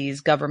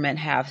Congolese government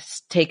have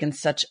taken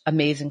such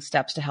amazing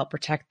steps to help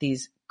protect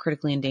these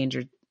critically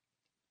endangered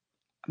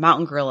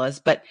mountain gorillas.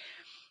 But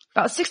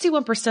About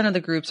 61% of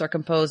the groups are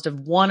composed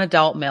of one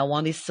adult male, one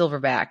of these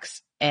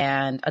silverbacks,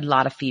 and a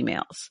lot of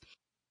females.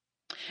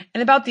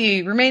 And about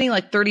the remaining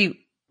like 36%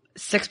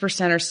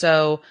 or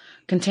so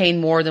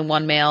contain more than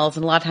one males.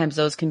 And a lot of times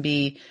those can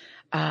be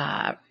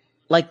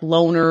like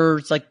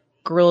loners, like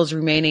gorillas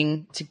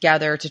remaining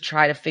together to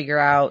try to figure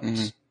out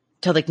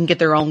till they can get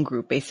their own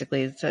group,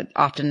 basically. It's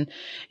often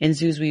in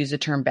zoos we use the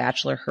term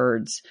bachelor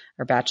herds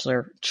or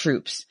bachelor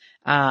troops.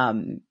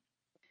 In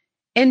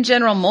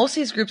general, most of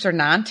these groups are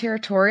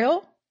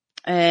non-territorial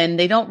and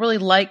they don't really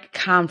like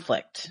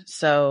conflict.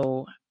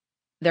 So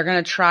they're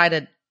going to try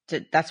to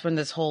that's when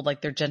this whole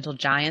like they're gentle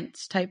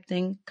giants type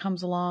thing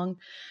comes along.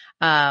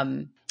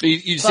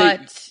 You say,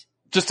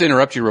 just to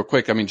interrupt you real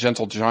quick, I mean,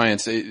 gentle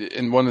giants,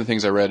 and one of the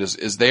things I read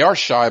is they are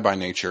shy by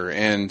nature.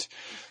 And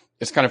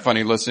it's kind of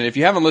funny. Listen, if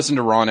you haven't listened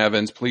to Ron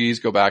Evans, please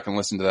go back and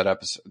listen to that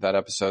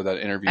episode. That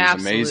interview is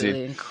amazing.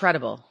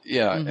 Incredible.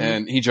 Yeah.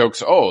 And he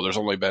jokes, oh, there's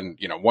only been,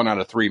 1 out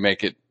of 3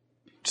 make it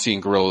seeing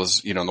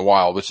gorillas, in the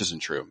wild, which isn't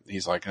true.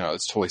 He's like, no,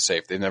 it's totally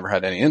safe. They've never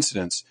had any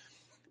incidents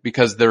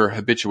because they're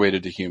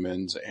habituated to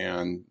humans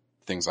and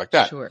things like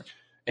that. Sure.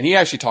 And he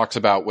actually talks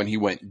about when he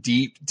went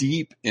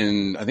deep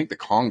in, I think, the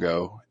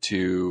Congo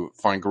to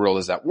find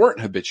gorillas that weren't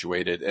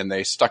habituated, and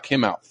they stuck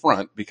him out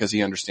front because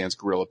he understands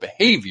gorilla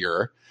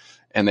behavior,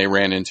 and they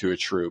ran into a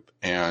troop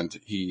and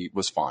he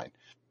was fine.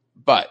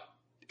 But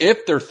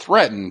if they're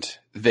threatened,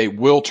 they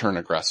will turn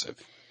aggressive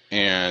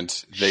and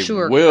they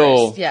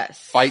will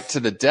fight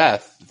to the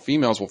death. The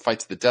females will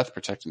fight to the death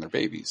protecting their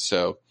babies.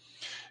 So,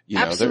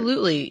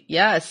 absolutely.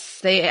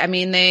 Yes.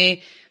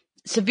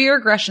 Severe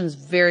aggression is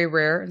very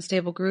rare in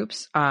stable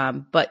groups.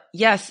 But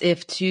yes,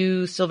 if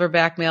 2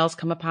 silverback males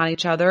come upon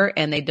each other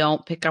and they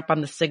don't pick up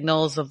on the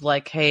signals of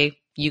like, hey,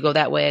 you go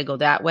that way, I go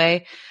that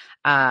way.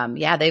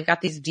 They've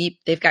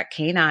got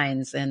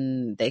canines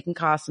and they can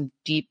cause some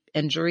deep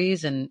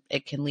injuries and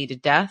it can lead to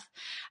death.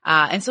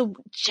 And so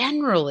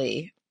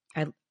generally,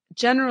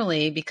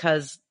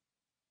 because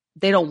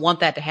they don't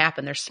want that to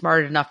happen, they're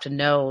smart enough to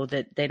know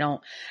that they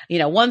don't,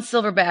 one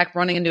silverback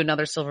running into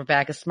another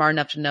silverback is smart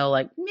enough to know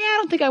like, I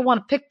don't think I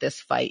want to pick this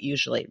fight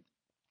usually.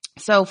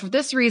 So for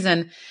this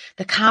reason,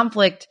 the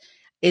conflict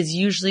is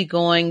usually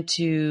going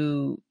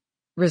to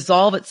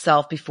resolve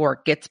itself before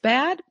it gets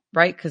bad,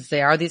 right? Because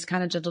they are these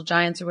kind of gentle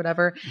giants or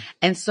whatever.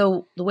 And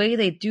so the way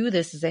they do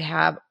this is they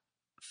have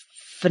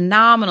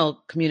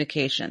phenomenal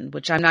communication,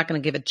 which I'm not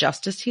going to give it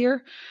justice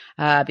here,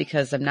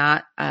 because I'm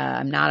not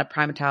a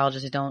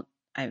primatologist.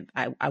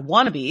 I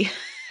want to be,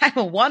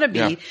 I want to be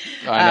a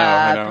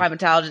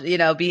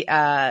primatologist, be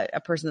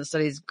a person that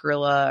studies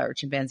gorilla or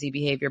chimpanzee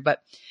behavior.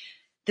 But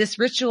this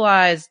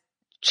ritualized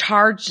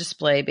charge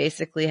display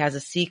basically has a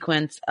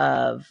sequence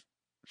of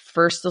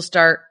first they'll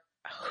start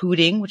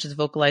hooting, which is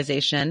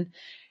vocalization.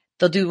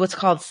 They'll do what's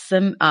called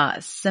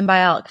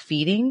symbiotic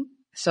feeding.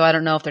 So I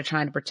don't know if they're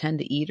trying to pretend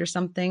to eat or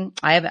something.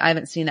 I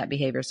haven't seen that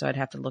behavior, so I'd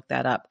have to look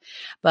that up.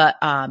 But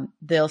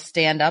they'll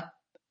stand up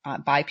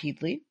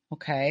bipedally.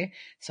 Okay,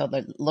 so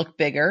they look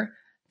bigger.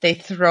 They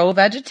throw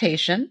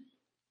vegetation.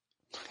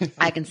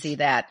 I can see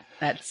that.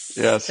 That's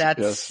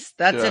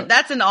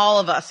in all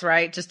of us,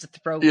 right? Just to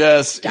throw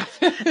stuff.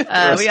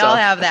 We all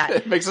have that.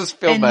 It makes us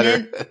feel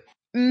better.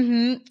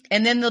 And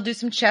then they'll do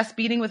some chest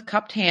beating with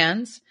cupped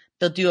hands.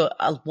 They'll do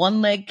a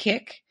one leg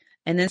kick,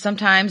 and then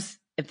sometimes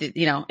if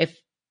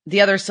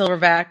the other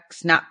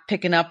silverback's not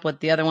picking up what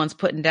the other one's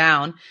putting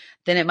down,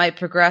 then it might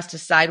progress to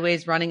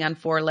sideways running on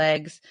 4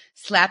 legs,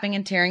 slapping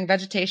and tearing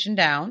vegetation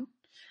down,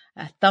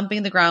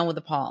 thumping the ground with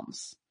the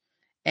palms.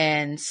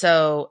 And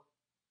so,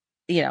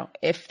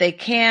 if they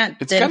can't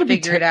then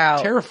figure it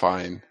out.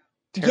 Terrifying.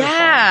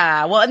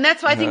 Yeah. Well, and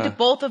that's why I think that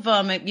both of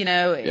them,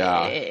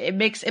 it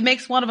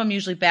makes one of them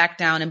usually back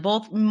down. And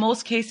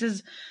most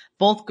cases,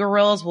 both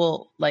gorillas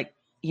will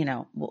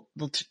they'll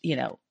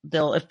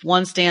if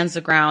one stands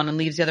the ground and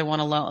leaves the other one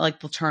alone, like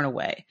they'll turn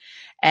away.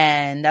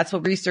 And that's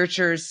what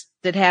researchers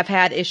that have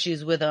had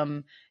issues with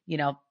them,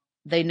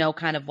 they know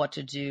kind of what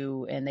to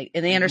do and they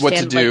understand what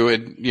to do.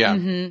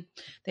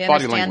 They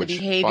understand the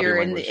behavior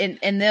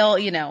and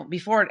they'll,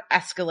 before it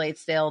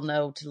escalates, they'll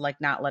know to like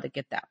not let it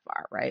get that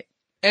far. Right.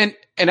 And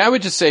I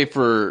would just say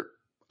for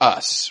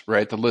us,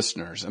 right, the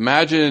listeners,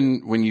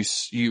 imagine when you've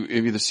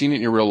either seen it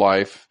in your real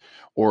life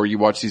or you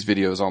watch these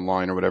videos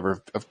online or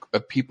whatever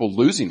of people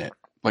losing it,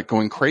 like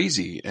going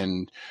crazy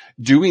and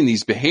doing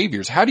these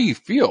behaviors. How do you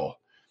feel?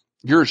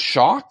 You're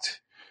shocked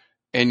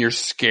and you're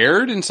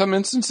scared in some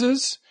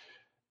instances.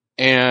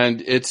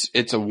 And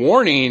it's a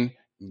warning,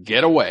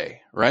 get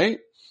away, right?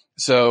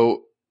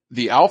 So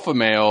the alpha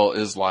male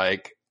is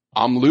like,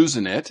 I'm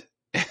losing it.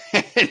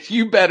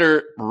 You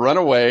better run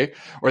away.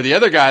 Or the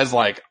other guy's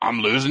like, I'm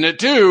losing it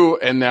too.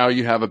 And now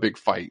you have a big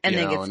fight. And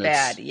then it gets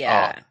bad.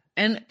 Yeah.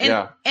 And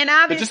obviously,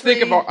 but just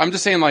think about, I'm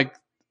just saying like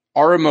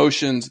our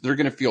emotions, they're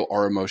going to feel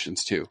our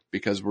emotions too,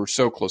 because we're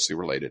so closely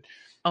related.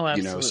 Oh,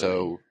 absolutely.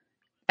 So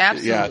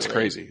absolutely. Yeah, it's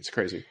crazy. It's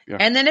crazy. Yeah.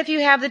 And then if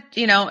you have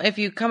if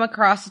you come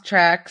across the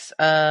tracks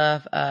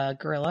of a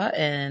gorilla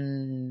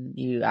and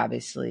you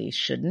obviously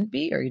shouldn't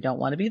be, or you don't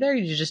want to be there,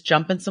 you just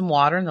jump in some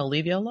water and they'll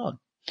leave you alone.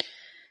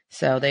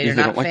 So they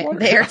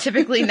are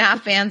typically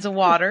not fans of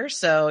water.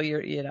 So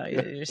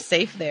you're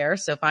safe there.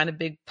 So find a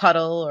big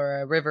puddle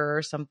or a river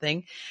or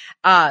something.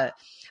 But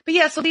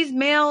yeah, so these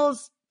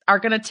males are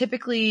going to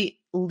typically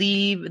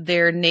leave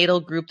their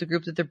natal group, the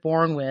group that they're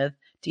born with,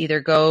 to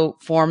either go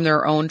form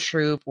their own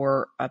troop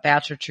or a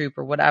bachelor troop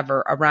or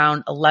whatever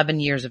around 11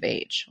 years of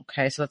age.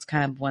 Okay. So that's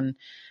kind of when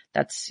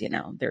that's,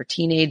 their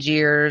teenage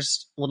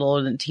years, a little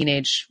older than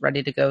teenage,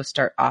 ready to go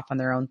start off on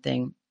their own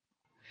thing.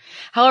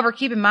 However,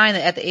 keep in mind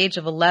that at the age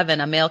of 11,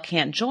 a male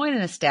can't join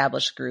an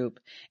established group.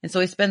 And so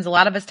he spends a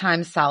lot of his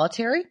time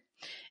solitary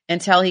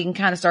until he can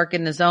kind of start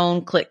getting his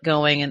own clique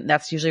going. And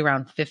that's usually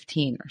around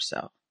 15 or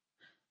so.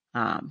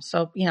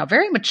 So,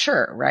 very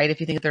mature, right? If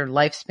you think of their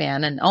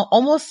lifespan, and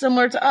almost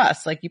similar to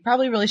us, like you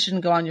probably really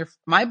shouldn't go on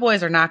my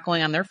boys are not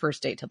going on their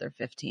first date till they're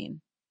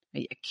 15. Are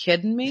you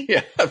kidding me?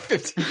 Yeah,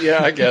 15.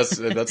 Yeah, I guess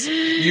that's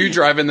you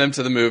driving them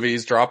to the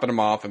movies, dropping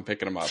them off and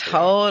picking them up.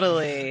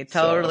 Totally.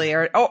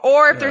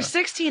 Or if they're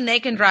 16,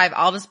 they can drive.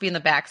 I'll just be in the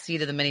back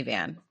seat of the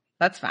minivan.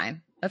 That's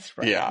fine. That's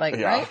right. Yeah.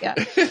 Right?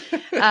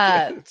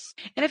 Yeah.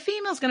 And a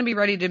female's going to be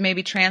ready to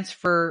maybe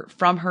transfer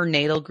from her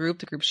natal group,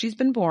 the group she's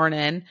been born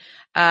in,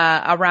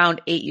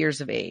 around 8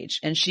 years of age.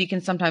 And she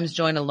can sometimes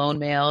join a lone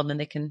male, and then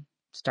they can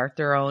start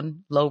their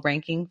own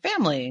low-ranking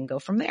family and go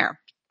from there.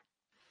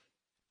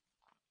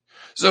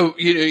 So,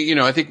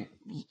 I think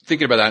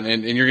thinking about that,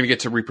 and you're going to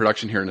get to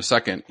reproduction here in a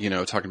second,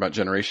 talking about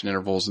generation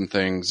intervals and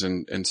things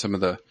and some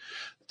of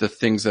the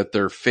things that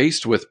they're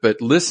faced with.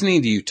 But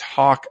listening to you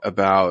talk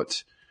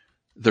about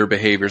their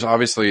behaviors,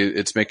 obviously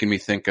it's making me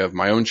think of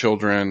my own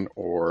children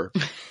or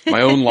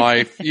my own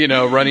life,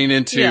 running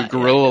into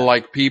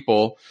gorilla-like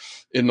people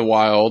in the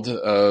wild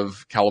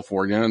of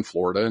California and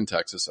Florida and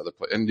Texas,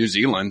 and New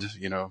Zealand,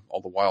 all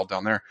the wild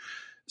down there.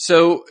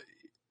 So,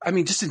 I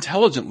mean, just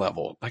intelligent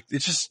level, like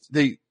it's just,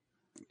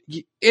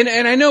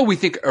 and I know we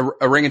think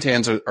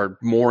orangutans are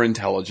more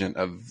intelligent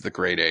of the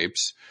great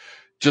apes,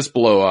 just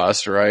below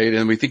us, right?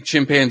 And we think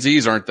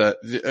chimpanzees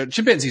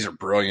chimpanzees are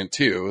brilliant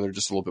too. They're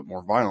just a little bit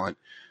more violent.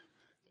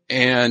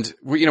 And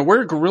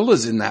where are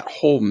gorillas in that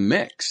whole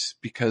mix?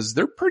 Because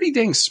they're pretty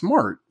dang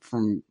smart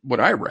from what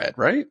I read,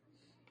 right?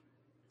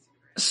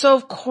 So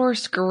of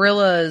course,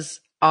 gorillas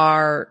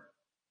are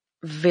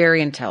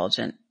very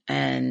intelligent,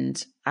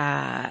 and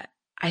I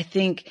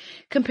think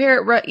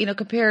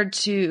compared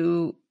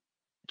to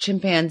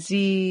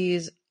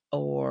chimpanzees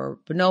or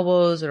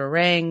bonobos or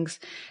orangs,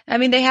 I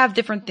mean, they have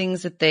different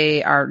things that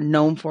they are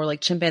known for.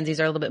 Like chimpanzees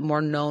are a little bit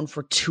more known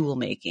for tool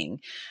making.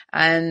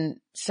 And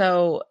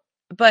so,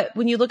 but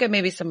when you look at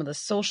maybe some of the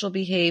social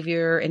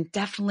behavior and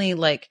definitely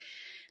like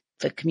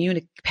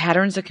the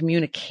patterns of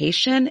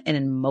communication and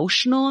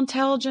emotional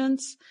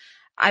intelligence,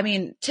 I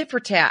mean, tit for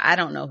tat, I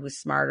don't know who's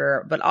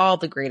smarter, but all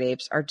the great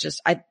apes are just,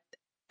 I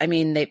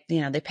mean,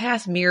 they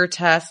pass mirror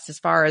tests as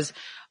far as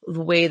the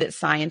way that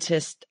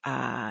scientists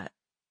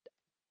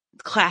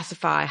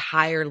classify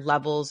higher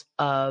levels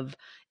of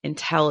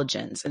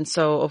intelligence. And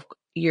so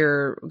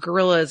your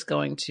gorilla is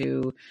going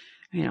to,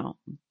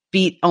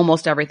 beat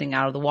almost everything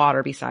out of the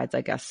water besides, I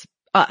guess,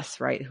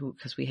 us, right?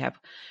 Because we have,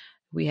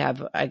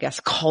 I guess,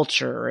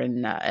 culture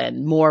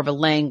and more of a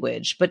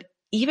language. But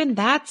even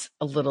that's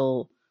a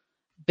little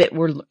bit,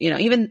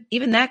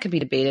 even that could be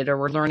debated, or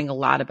we're learning a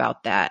lot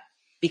about that,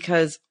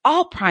 because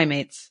all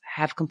primates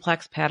have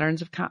complex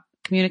patterns of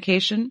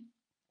communication.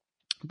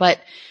 But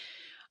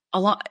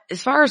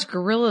as far as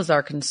gorillas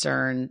are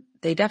concerned,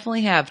 they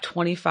definitely have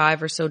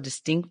 25 or so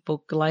distinct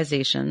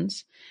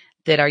vocalizations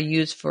that are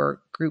used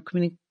for group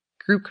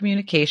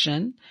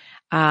communication.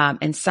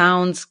 And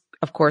sounds,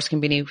 of course, can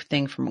be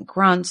anything from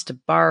grunts to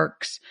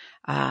barks,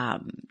 to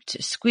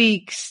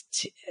squeaks,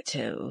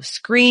 to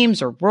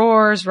screams or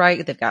roars,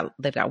 right? They've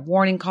got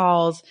warning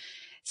calls.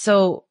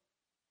 So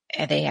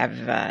they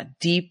have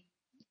deep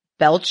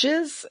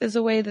belches is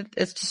a way that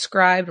it's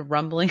described,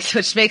 rumblings,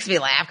 which makes me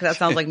laugh because that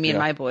sounds like me and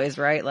my boys,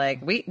 right?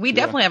 Like we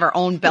definitely have our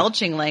own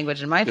belching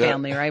language in my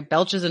family, right?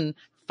 Belches and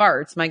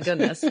farts, my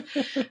goodness. But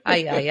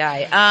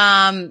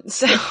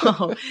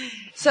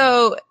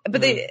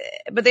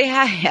they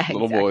have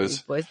little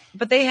boys,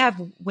 but they have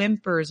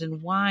whimpers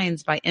and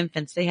whines by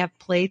infants. They have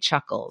play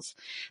chuckles.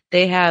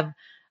 They have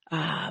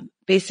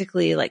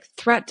basically like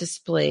threat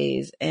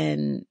displays,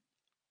 and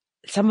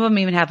some of them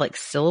even have like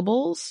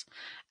syllables,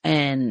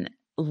 and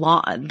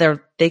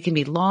they can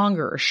be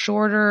longer or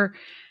shorter.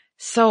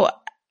 So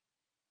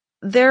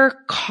their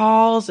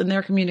calls and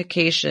their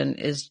communication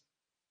is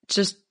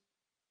just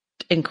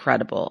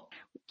incredible.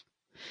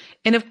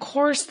 And of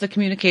course, the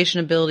communication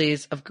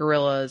abilities of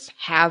gorillas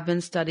have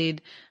been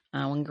studied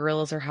when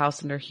gorillas are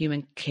housed under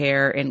human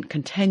care, and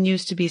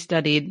continues to be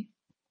studied,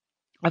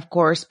 of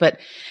course. But,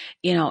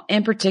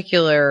 in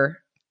particular,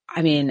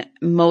 I mean,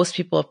 most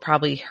people have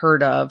probably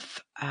heard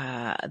of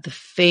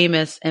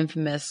the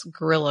infamous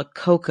gorilla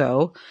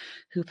Koko,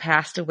 who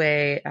passed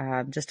away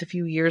just a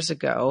few years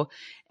ago.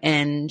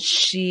 And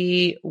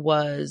she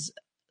was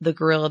the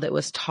gorilla that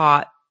was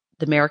taught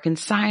the American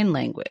Sign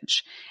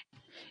Language.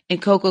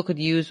 And Koko could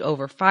use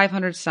over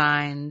 500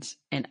 signs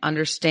and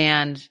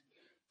understand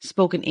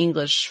spoken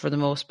English for the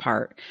most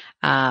part.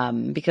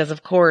 Because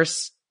of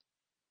course,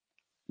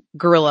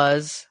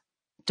 gorillas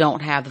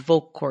don't have the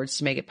vocal cords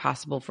to make it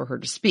possible for her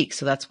to speak.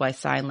 So that's why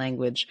sign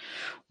language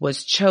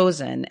was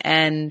chosen.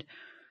 And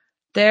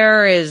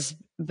there has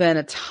been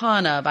a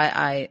ton of,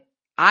 I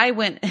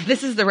went,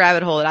 this is the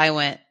rabbit hole that I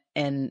went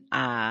in,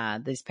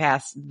 this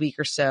past week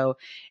or so,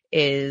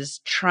 is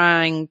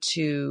trying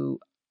to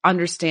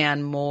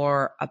understand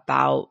more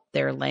about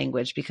their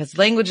language, because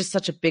language is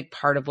such a big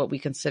part of what we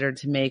consider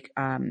to make,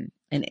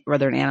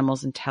 whether an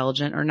animal's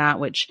intelligent or not,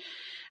 which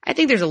I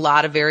think there's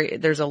going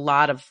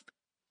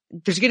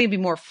to be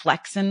more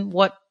flex in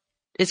what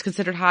is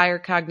considered higher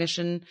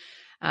cognition.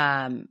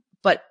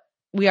 But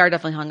we are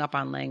definitely hung up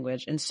on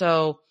language. And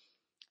so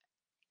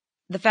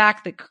the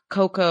fact that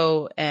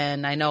Coco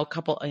and I know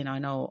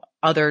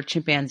other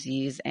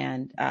chimpanzees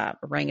and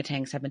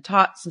orangutans have been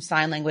taught some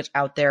sign language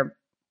out there,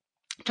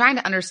 trying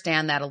to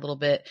understand that a little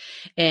bit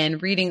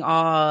and reading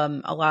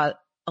a lot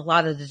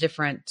of the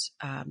different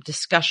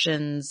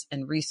discussions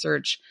and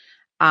research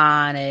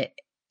on it,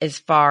 as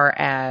far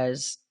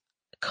as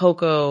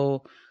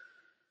Coco,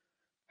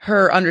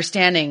 her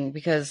understanding,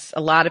 because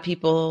a lot of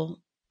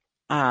people,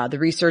 the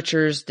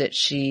researchers that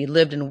she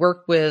lived and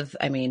worked with,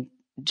 I mean,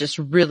 just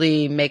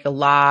really make a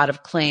lot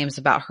of claims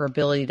about her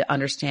ability to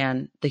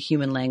understand the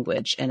human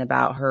language and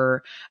about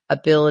her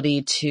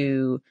ability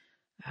to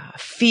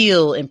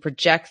feel and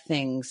project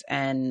things.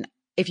 And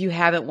if you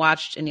haven't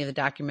watched any of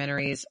the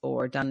documentaries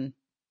or done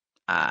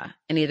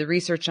any of the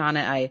research on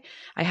it,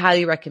 I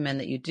highly recommend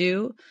that you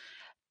do.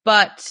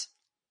 But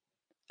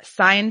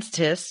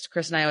scientists,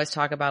 Chris and I always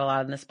talk about a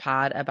lot in this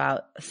pod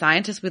about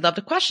scientists, we love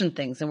to question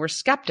things and we're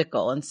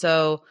skeptical. And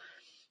so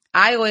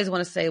I always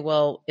want to say,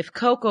 well, if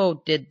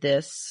Coco did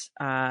this,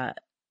 can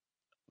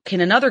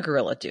another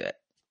gorilla do it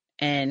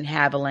and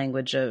have a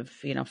language of,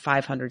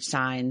 500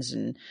 signs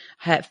and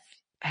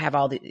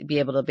be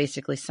able to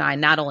basically sign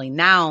not only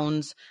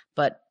nouns,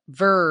 but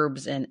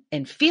verbs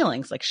and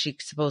feelings, like she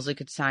supposedly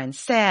could sign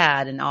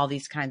sad and all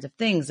these kinds of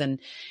things. And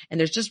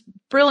there's just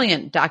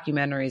brilliant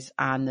documentaries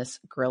on this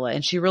gorilla,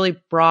 and she really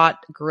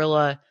brought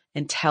gorilla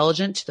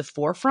intelligence to the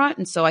forefront.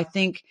 And so I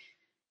think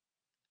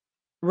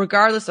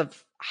regardless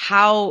of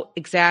how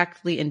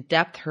exactly in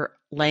depth her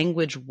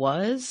language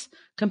was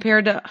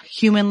compared to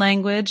human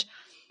language,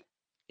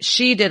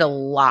 she did a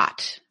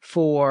lot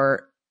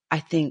for, I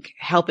think,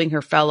 helping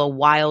her fellow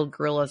wild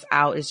gorillas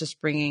out, is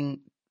just bringing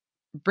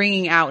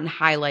out and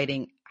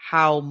highlighting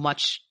how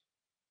much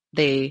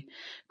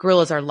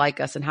gorillas are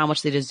like us and how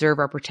much they deserve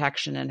our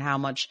protection and how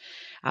much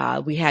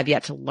we have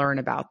yet to learn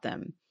about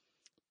them.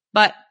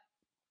 But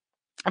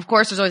of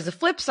course, there's always the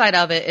flip side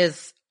of it,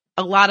 is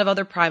a lot of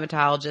other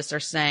primatologists are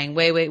saying,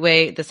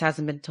 wait, this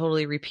hasn't been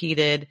totally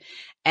repeated.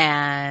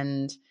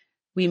 And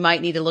we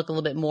might need to look a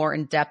little bit more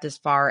in depth as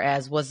far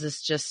as, was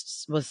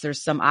there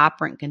some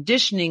operant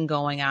conditioning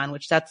going on,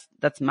 which that's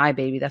my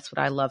baby. That's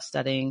what I love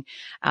studying.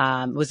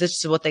 Was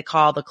this what they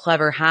call the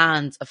Clever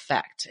Hans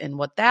effect? And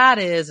what that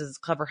is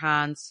Clever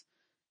Hans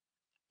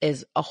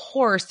is a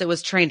horse that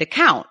was trained to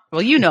count.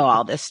 Well, you know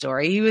all this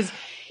story. He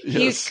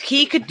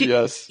could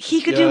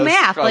do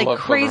math, like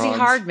crazy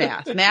hard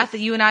math that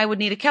you and I would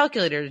need a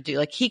calculator to do.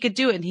 Like he could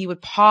do it, and he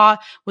would paw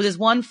with his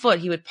one foot.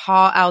 He would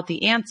paw out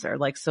the answer.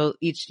 Like, so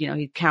each,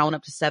 he'd count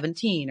up to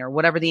 17 or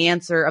whatever the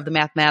answer of the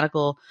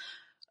mathematical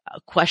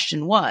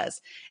question was.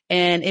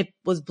 And it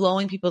was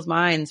blowing people's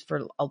minds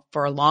for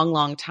a long,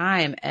 long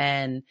time.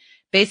 And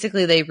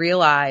basically they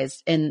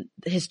realized, and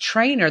his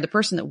trainer, the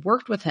person that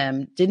worked with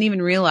him, didn't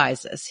even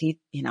realize this. He,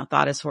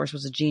 thought his horse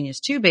was a genius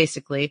too,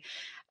 basically.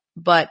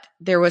 But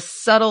there was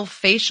subtle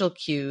facial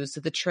cues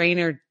that the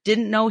trainer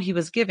didn't know he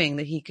was giving,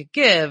 that he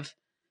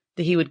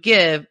would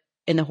give,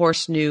 and the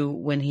horse knew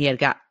when he had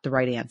got the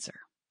right answer,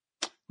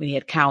 when he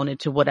had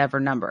counted to whatever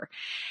number.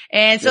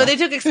 And so they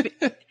took,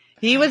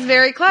 he was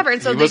very clever.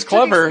 And so they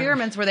took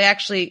experiments where they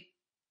actually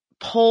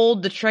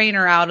pulled the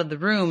trainer out of the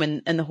room,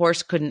 and the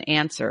horse couldn't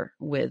answer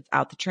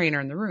without the trainer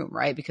in the room,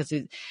 right?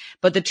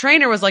 But the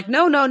trainer was like,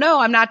 no,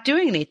 I'm not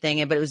doing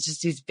anything. But it was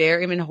just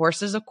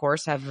horses, of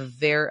course,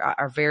 they're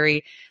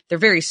very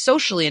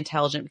socially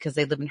intelligent because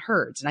they live in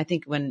herds. And I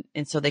think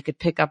so they could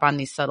pick up on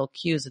these subtle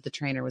cues that the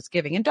trainer was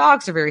giving. And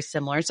dogs are very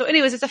similar. So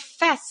anyways,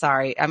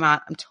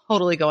 I'm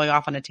totally going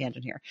off on a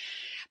tangent here.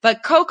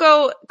 But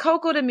Coco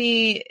to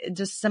me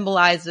just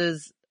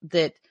symbolizes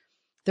that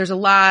there's a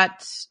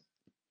lot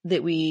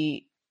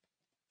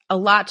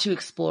to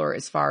explore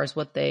as far as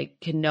what they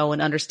can know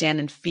and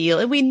understand and feel.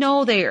 And we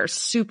know they are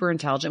super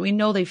intelligent. We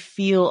know they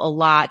feel a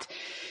lot.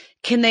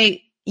 Can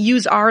they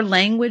use our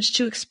language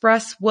to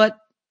express what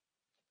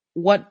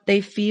they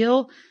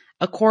feel?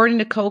 According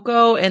to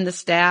Coco and the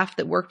staff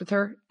that worked with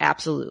her,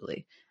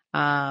 absolutely.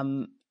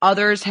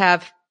 Other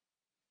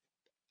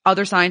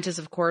scientists,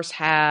 of course,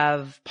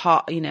 have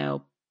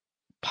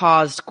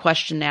paused,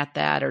 questioned at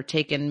that, or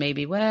taken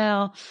maybe,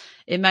 well,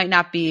 it might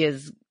not be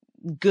as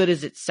good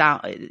as it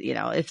sounds.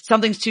 If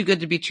something's too good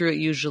to be true,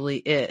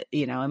 it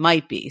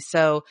might be.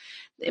 So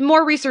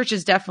more research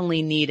is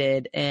definitely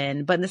needed.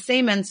 But in the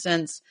same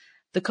instance,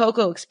 the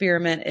Coco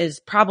experiment is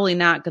probably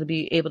not going to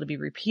be able to be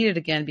repeated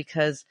again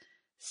because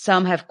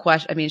some have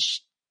questioned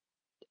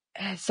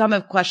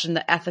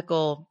the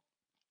ethical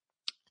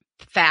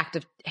fact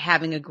of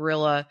having a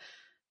gorilla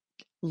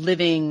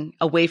living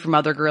away from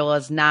other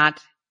gorillas.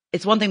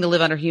 It's one thing to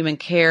live under human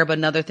care, but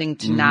another thing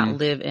to not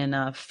live in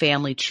a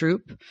family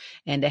troop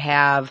and to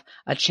have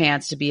a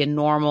chance to be a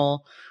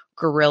normal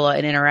gorilla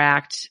and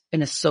interact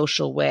in a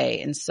social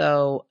way. And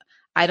so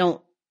I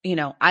don't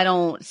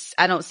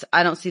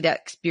see that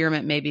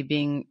experiment maybe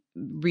being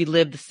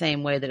relived the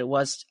same way that it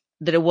was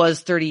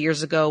 30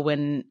 years ago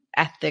when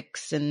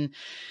ethics and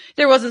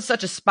there wasn't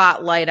such a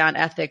spotlight on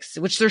ethics,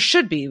 which there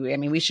should be. I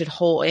mean, we should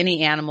hold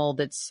any animal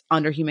that's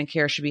under human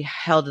care should be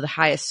held to the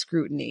highest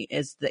scrutiny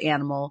as the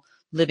animal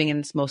living in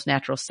its most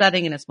natural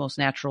setting, in its most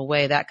natural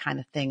way, that kind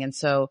of thing. And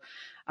so,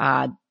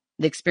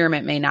 the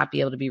experiment may not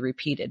be able to be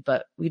repeated,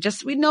 but we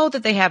know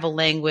that they have a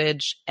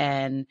language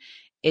and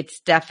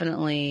it's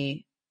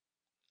definitely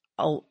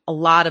a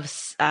lot of,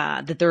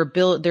 that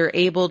they're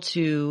able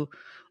to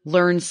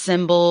learn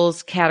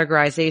symbols,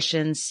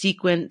 categorization,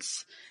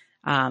 sequence,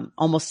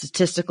 almost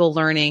statistical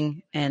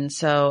learning. And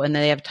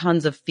they have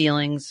tons of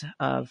feelings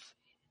of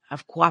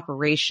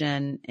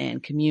cooperation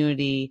and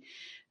community,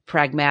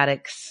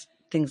 pragmatics,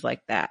 things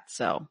like that.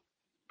 So.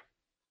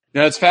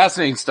 Yeah, it's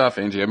fascinating stuff,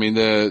 Angie. I mean,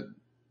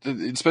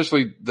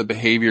 especially the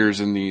behaviors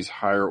in these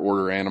higher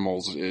order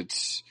animals,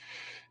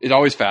 it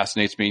always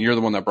fascinates me. And you're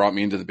the one that brought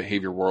me into the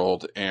behavior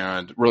world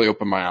and really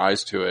opened my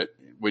eyes to it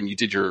when you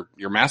did your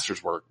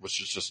master's work,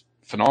 which is just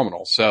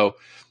phenomenal. So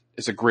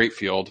it's a great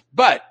field,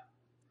 but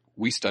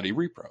we study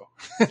repro.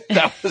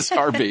 That was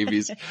our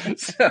babies.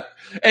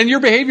 And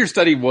your behavior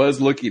study was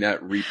looking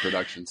at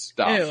reproduction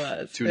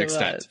stuff to an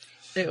extent.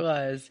 It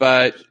was.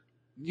 But,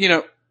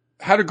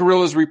 how do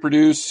gorillas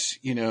reproduce,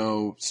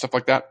 stuff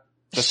like that?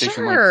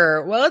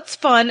 Sure. Well, it's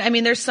fun. I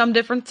mean, there's some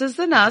differences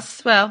than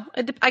us. Well,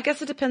 I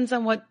guess it depends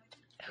on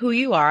who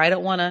you are. I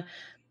don't want to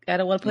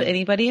put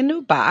anybody into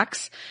a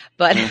box,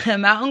 but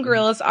mountain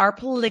gorillas are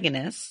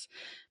polygynous.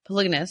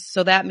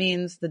 So that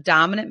means the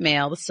dominant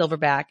male, the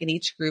silverback in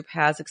each group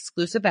has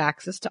exclusive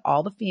access to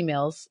all the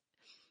females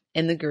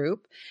in the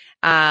group.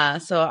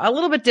 So a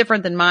little bit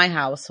different than my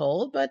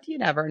household, but you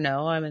never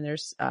know. I mean,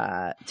 there's,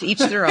 to each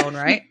their own,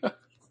 right?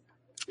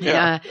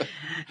 Yeah.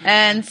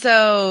 And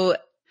so,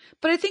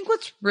 but I think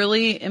what's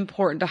really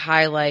important to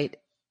highlight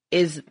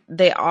is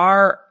they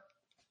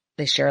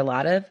share a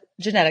lot of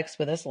genetics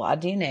with us, a lot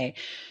of DNA.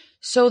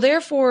 So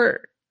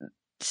therefore,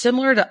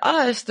 similar to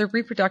us, their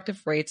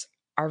reproductive rates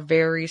are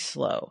very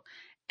slow.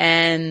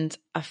 And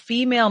a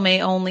female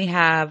may only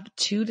have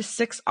 2 to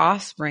 6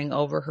 offspring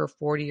over her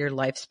 40-year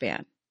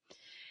lifespan.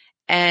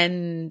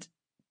 And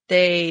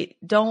they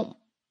don't,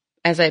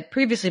 as I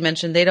previously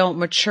mentioned, they don't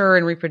mature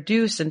and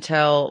reproduce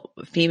until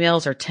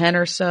females are 10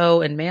 or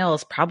so and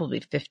males probably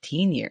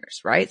 15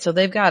 years, right? So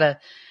they've got to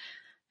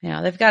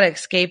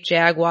escape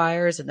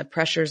jaguars and the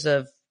pressures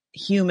of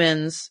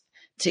humans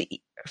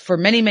for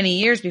many, many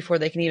years before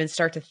they can even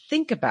start to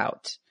think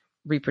about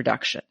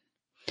reproduction.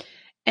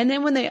 And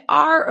then when they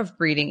are of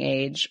breeding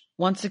age,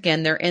 once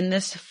again, they're in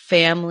this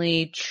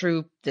family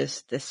troop,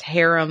 this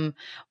harem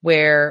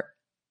where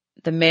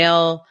the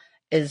male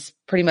is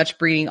pretty much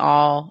breeding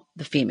all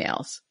the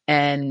females.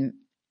 And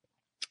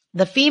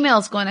the female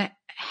is going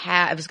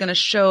to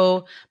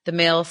show the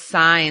male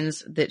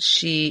signs that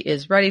she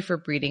is ready for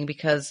breeding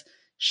because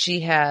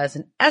she has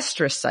an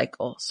estrus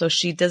cycle. So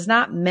she does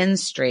not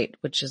menstruate,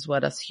 which is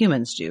what us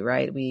humans do,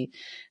 right? We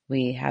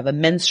have a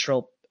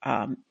menstrual,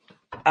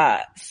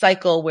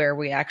 cycle where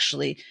we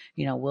actually,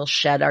 we'll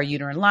shed our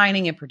uterine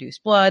lining and produce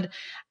blood.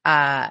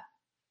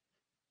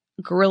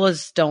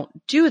 Gorillas don't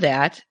do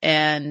that.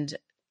 And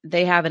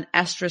they have an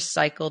estrus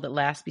cycle that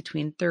lasts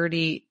between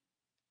 30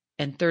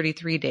 and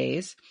 33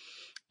 days.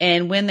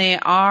 And when they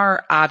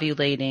are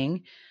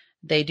ovulating,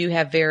 they do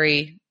have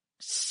very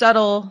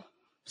subtle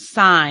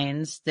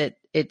signs that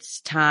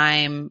it's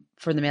time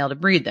for the male to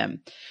breed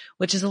them,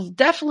 which is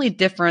definitely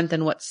different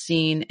than what's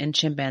seen in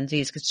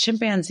chimpanzees, because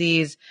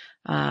chimpanzees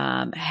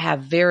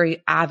have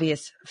very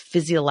obvious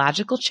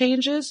physiological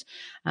changes.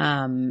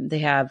 They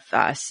have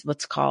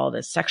what's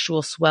called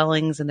sexual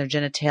swellings in their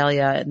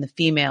genitalia in the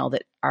female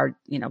that are,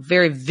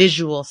 very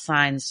visual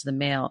signs to the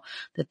male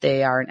that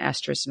they are an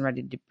estrus and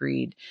ready to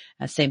breed.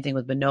 Same thing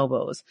with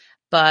bonobos.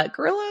 But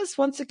gorillas,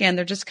 once again,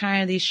 they're just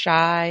kind of these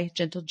shy,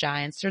 gentle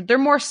giants. They're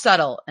more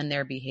subtle in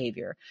their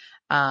behavior.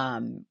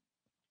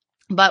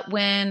 But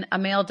when a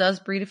male does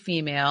breed a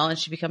female and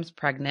she becomes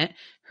pregnant,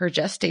 her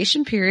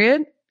gestation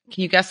period,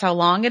 can you guess how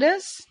long it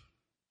is?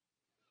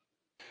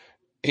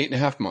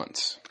 8.5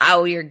 months.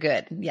 Oh, you're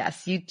good.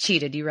 Yes, you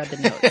cheated. You read the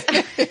notes.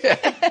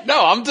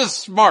 No, I'm just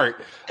smart.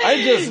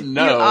 I just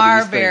know. You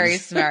are very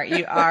smart.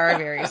 You are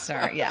very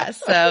smart. Yes.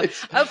 So,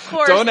 of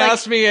course. Don't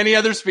ask me any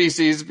other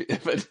species.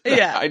 But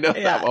yeah. I know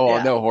that. Oh,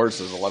 I know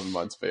horses, 11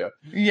 months, but yeah.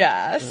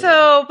 Yeah.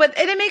 So, but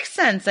it makes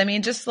sense. I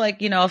mean, just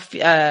like, so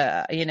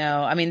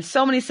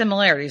many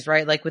similarities,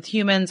 right? Like with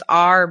humans,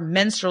 our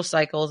menstrual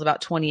cycle is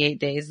about 28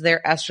 days.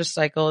 Their estrus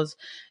cycle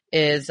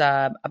is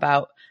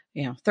about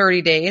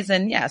 30 days.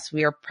 And yes,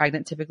 we are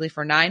pregnant typically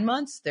for 9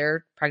 months.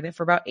 They're pregnant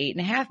for about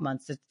 8.5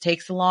 months. It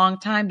takes a long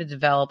time to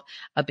develop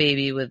a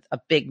baby with a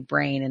big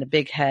brain and a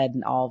big head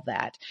and all of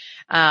that.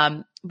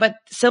 But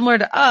similar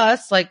to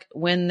us, like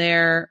when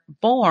they're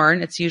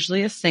born, it's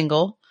usually a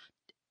single,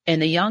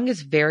 and the young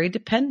is very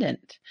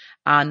dependent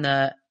on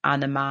the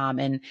mom.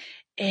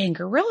 And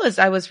gorillas,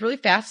 I was really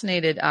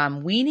fascinated.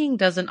 Weaning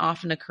doesn't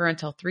often occur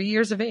until 3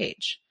 years of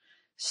age.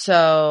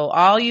 So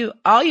all you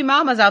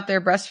mamas out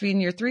there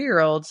breastfeeding your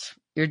 3-year-olds,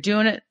 you're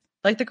doing it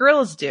like the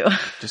gorillas do.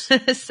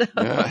 So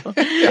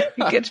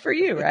good for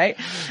you, right?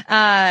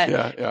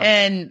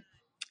 And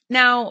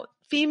now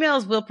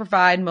females will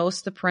provide most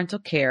of the parental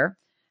care.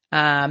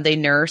 They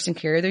nurse and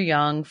carry their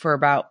young for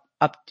about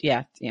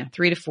 3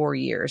 to 4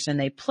 years, and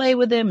they play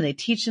with them and they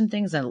teach them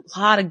things and a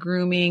lot of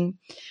grooming.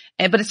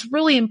 But it's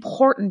really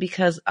important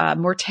because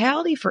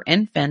mortality for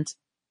infants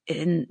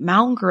in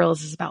mountain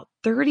gorillas is about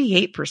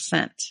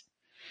 38%.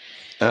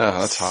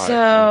 Oh, that's high.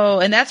 So,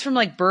 and that's from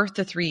like birth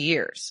to 3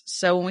 years.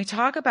 So when we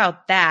talk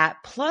about that,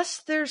 plus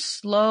their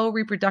slow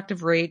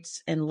reproductive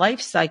rates and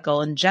life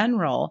cycle in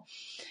general,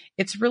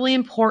 it's really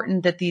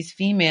important that these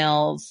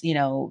females,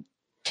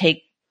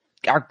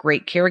 are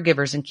great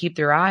caregivers and keep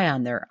their eye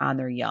on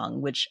their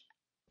young, which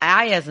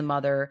I, as a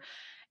mother,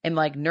 am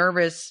like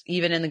nervous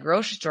even in the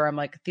grocery store. I'm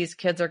like, these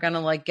kids are going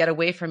to like get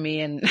away from me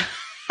and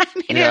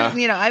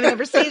I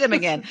never see them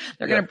again.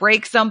 They're going to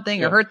break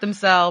something or hurt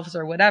themselves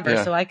or whatever.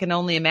 Yeah. So I can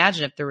only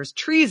imagine if there was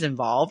trees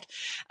involved.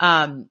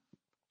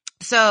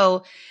 It's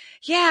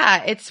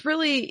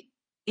really,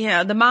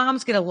 the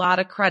moms get a lot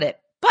of credit,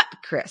 but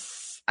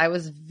Chris, I'm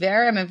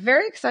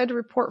very excited to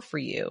report for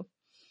you.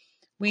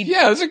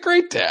 It's a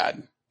great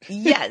dad.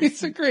 Yes.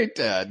 He's a great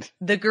dad.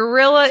 The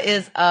gorilla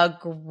is a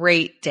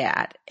great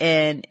dad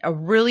and a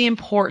really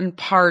important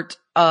part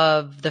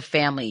of the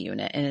family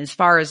unit. And as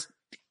far as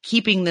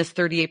keeping this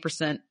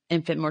 38%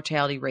 infant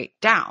mortality rate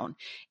down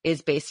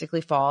is basically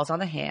falls on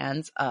the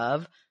hands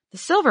of the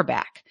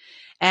silverback.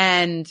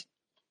 And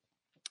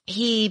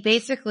he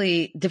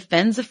basically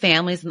defends the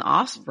families and the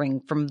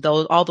offspring from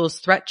all those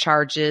threat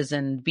charges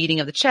and beating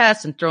of the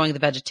chest and throwing the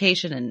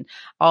vegetation and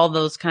all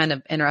those kind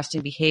of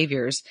interesting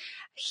behaviors.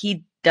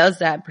 He does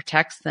that and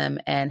protects them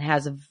and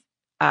has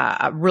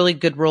a really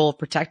good role of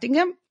protecting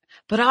them.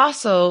 But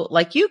also,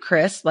 like you,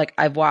 Chris, like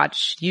I've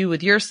watched you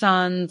with your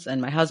sons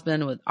and my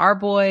husband with our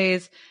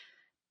boys,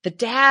 the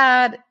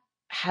dad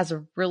has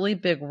a really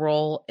big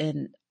role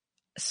in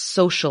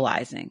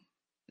socializing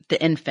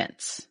the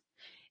infants,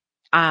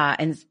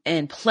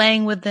 and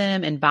playing with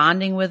them and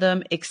bonding with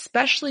them,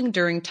 especially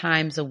during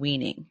times of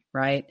weaning,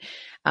 right?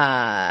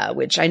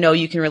 Which I know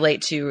you can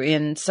relate to.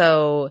 And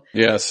so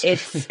yes,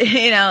 it's,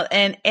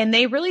 and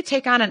they really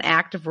take on an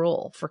active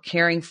role for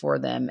caring for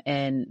them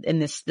and in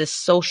this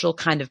social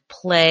kind of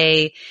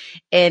play.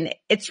 And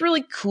it's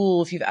really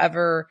cool if you've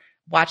ever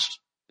watched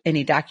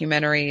any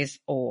documentaries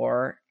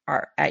or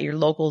are at your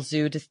local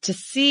zoo to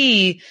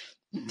see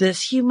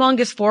this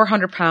humongous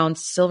 400-pound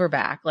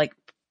silverback, like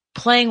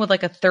playing with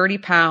like a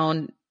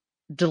 30-pound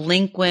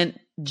delinquent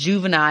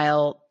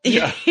juvenile,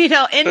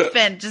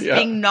 infant, just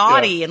being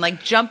naughty and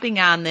like jumping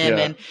on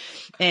them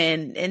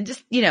and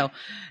just,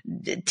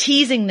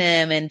 teasing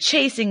them and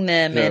chasing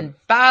them and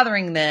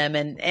bothering them.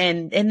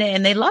 And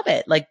they love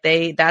it. Like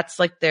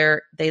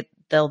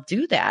they'll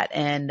do that.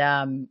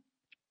 And,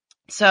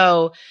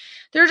 so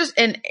they're just,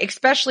 and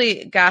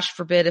especially, gosh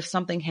forbid, if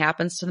something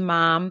happens to the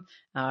mom,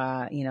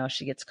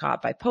 she gets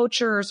caught by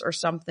poachers or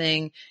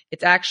something,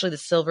 it's actually the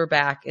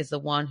silverback is the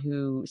one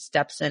who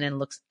steps in and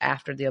looks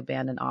after the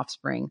abandoned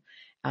offspring.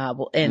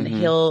 And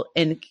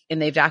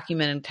they've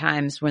documented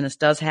times when this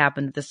does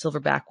happen, that the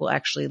silverback will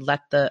actually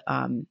let the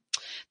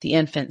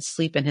infant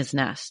sleep in his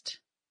nest,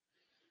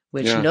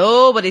 which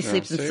nobody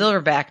sleeps in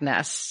silverback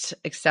nests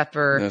except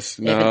for if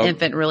an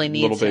infant really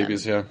needs little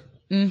babies. Him.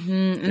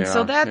 Mm-hmm. And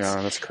so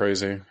that's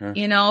crazy.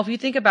 Yeah. If you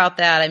think about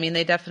that, I mean,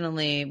 they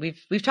definitely,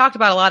 we've talked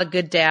about a lot of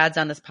good dads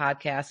on this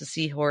podcast, the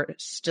seahorse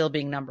still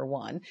being number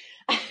one.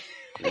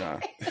 Yeah.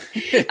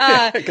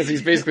 Cause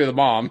he's basically the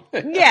mom.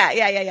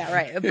 Yeah.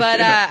 Right.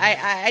 But,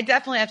 I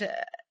definitely have to,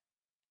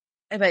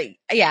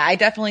 I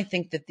definitely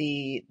think that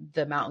the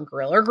mountain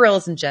gorilla or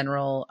gorillas in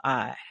general,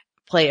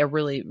 play a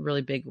really,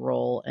 really big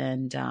role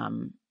and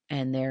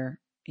they're,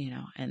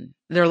 and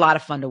they're a lot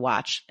of fun to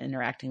watch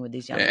interacting with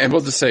these young And ones.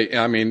 we'll just say,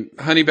 I mean,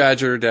 honey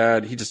badger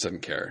dad, he just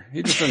doesn't care.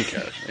 He just doesn't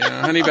care.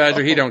 Honey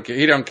badger, he don't care.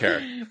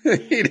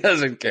 He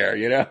doesn't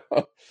care,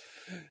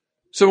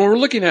 So when we're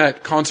looking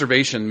at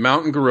conservation,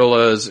 mountain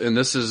gorillas, and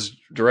this is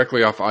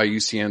directly off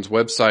IUCN's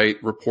website,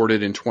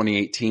 reported in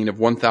 2018 of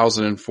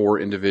 1,004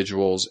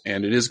 individuals,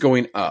 and it is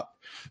going up.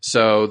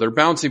 So they're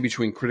bouncing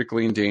between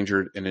critically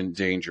endangered and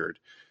endangered.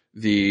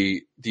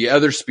 The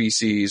other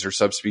species or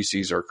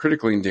subspecies are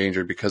critically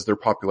endangered because their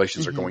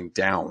populations are going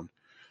down.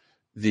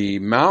 The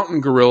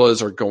mountain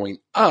gorillas are going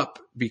up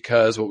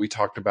because what we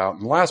talked about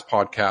in the last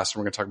podcast, and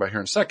we're going to talk about here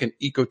in a second,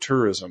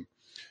 ecotourism.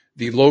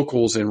 The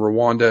locals in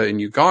Rwanda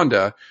and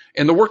Uganda,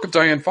 and the work of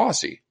Dian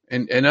Fossey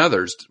and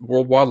others,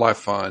 World Wildlife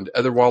Fund,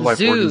 other wildlife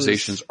Zoos.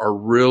 organizations are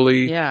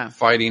really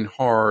fighting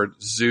hard.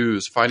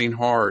 Zoos fighting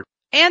hard.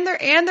 And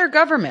their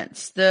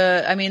governments.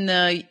 The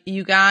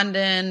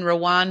Ugandan,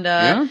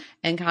 Rwanda,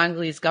 and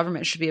Congolese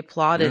government should be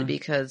applauded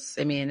because,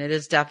 I mean, it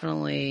is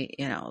definitely,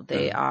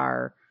 they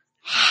are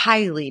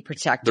highly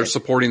protected. They're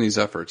supporting these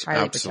efforts.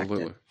 Highly Absolutely.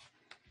 protected.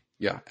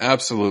 Yeah,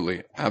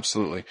 absolutely.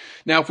 Absolutely.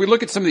 Now, if we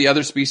look at some of the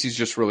other species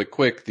just really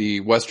quick, the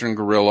western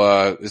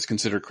gorilla is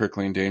considered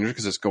critically endangered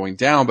because it's going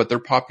down, but their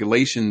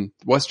population,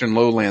 western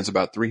lowlands,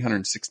 about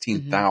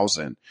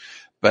 316,000,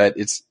 but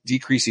it's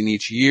decreasing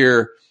each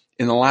year.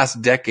 In the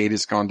last decade,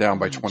 it's gone down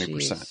by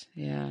 20%.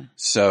 Yeah.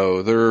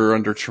 So they're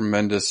under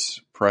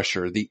tremendous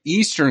pressure. The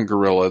eastern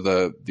gorilla,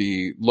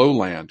 the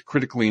lowland,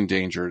 critically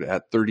endangered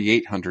at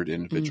 3,800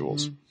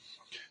 individuals.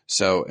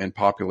 So, and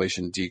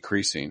population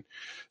decreasing.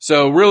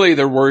 So really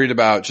they're worried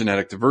about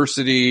genetic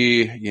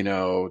diversity. They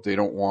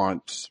don't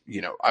want,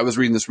 I was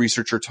reading this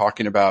researcher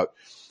talking about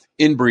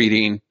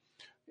inbreeding,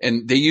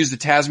 and they use the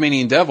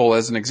Tasmanian devil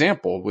as an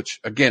example, which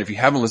again, if you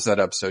haven't listened to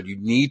that episode, you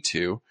need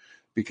to,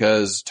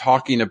 because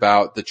talking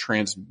about the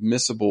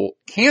transmissible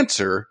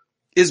cancer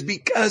is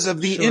because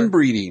of the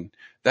inbreeding.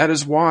 That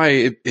is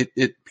why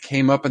it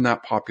came up in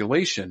that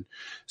population.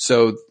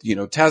 So,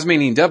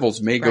 Tasmanian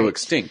devils may go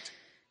extinct.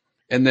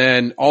 And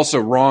then also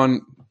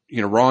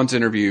Ron's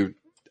interview,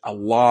 a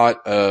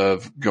lot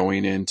of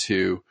going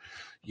into,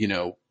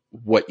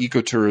 what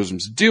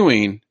ecotourism's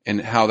doing and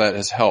how that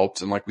has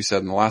helped. And like we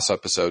said in the last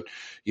episode,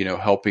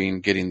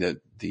 helping getting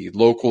the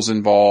locals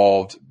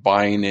involved,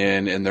 buying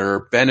in, and they're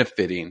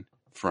benefiting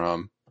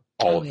from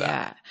all of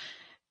that. Yeah.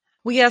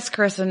 Well, yes,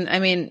 Chris. And I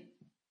mean,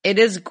 it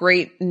is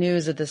great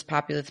news that this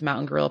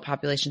mountain gorilla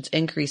population is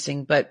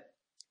increasing, but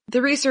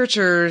the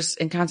researchers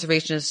and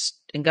conservationists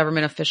and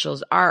government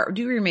officials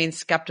do remain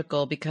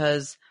skeptical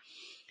because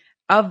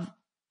of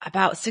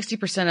about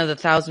 60% of the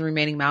 1,000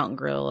 remaining mountain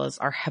gorillas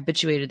are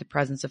habituated to the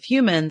presence of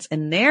humans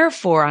and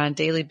therefore on a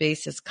daily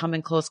basis come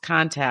in close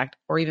contact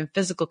or even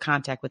physical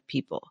contact with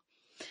people.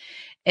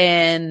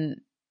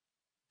 And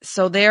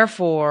so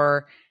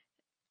therefore,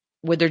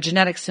 with their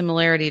genetic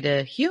similarity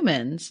to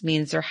humans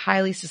means they're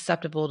highly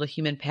susceptible to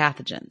human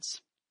pathogens.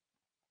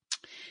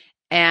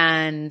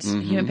 And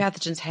human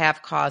pathogens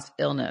have caused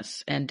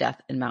illness and death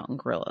in mountain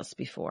gorillas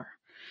before.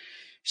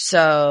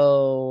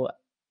 So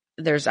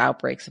there's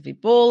outbreaks of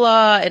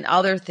Ebola and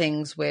other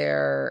things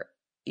where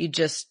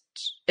it's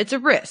a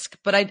risk.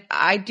 But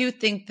I do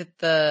think that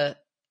the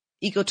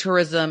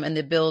ecotourism and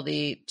the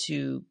ability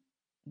to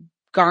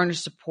garner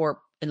support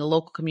in the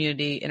local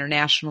community,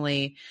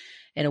 internationally,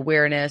 and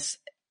awareness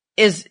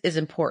is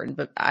important,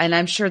 and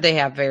I'm sure they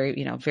have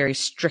very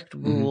strict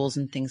rules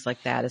and things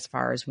like that as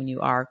far as when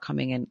you are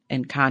coming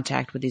in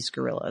contact with these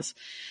gorillas.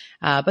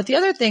 But the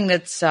other thing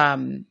that's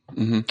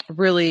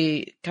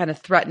really kind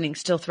of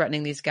still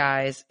threatening these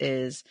guys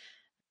is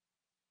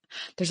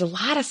there's a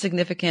lot of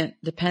significant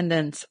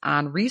dependence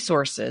on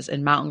resources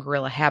in mountain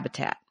gorilla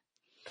habitat.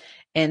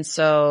 And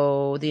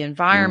so the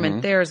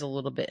environment there is a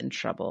little bit in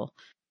trouble.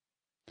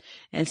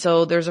 And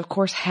so there's, of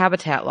course,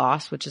 habitat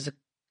loss, which is a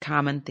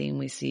common theme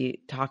we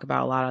talk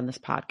about a lot on this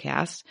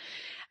podcast.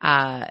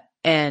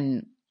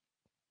 And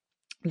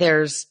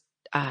there's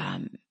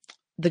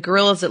the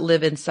gorillas that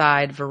live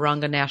inside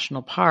Virunga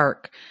National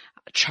Park.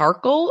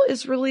 Charcoal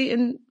is really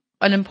an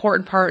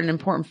important part, an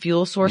important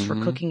fuel source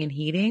for cooking and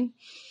heating.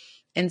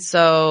 And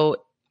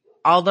so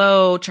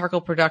although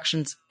charcoal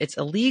production's it's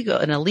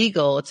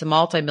illegal, it's a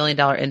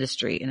multi-million-dollar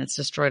industry, and it's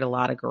destroyed a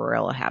lot of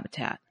gorilla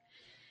habitat.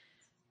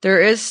 There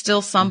is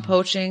still some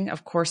poaching.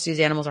 Of course, these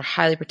animals are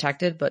highly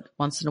protected, but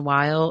once in a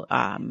while,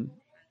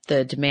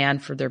 the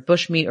demand for their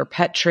bushmeat or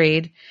pet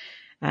trade,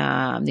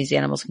 these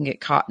animals can get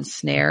caught in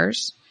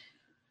snares.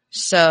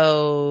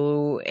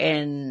 So,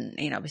 and,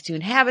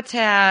 between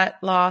habitat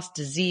loss,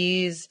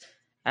 disease,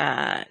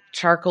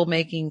 charcoal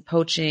making,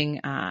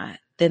 poaching,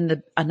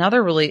 then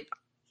another really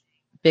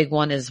big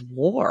one is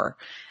war.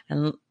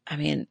 And I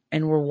mean,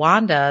 in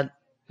Rwanda,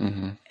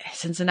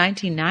 since the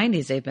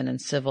 1990s, they've been in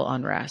civil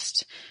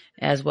unrest,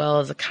 as well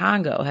as the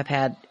Congo have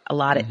had a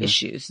lot of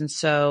issues. And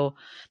so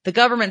the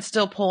government's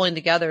still pulling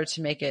together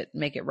to make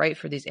it right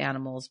for these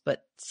animals.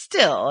 But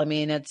still, I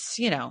mean, it's,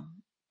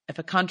 if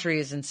a country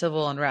is in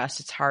civil unrest,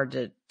 it's hard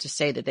to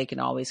say that they can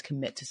always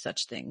commit to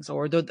such things,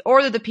 or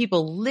the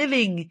people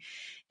living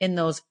in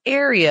those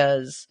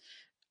areas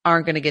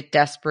aren't going to get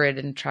desperate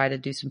and try to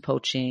do some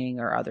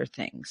poaching or other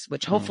things,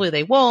 which hopefully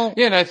they won't.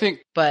 Yeah. And I think,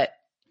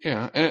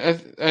 and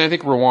I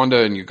think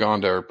Rwanda and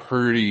Uganda are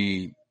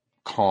pretty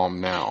calm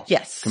now.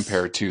 Yes.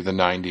 Compared to the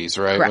 90s,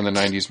 right? Correct. When the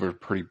 90s were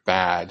pretty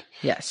bad.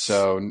 Yes.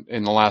 So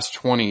in the last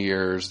 20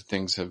 years,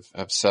 things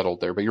have settled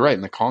there. But you're right,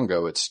 in the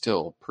Congo, it's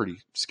still pretty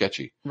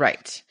sketchy.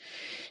 Right.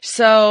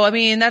 So, I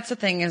mean, that's the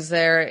thing is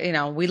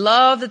we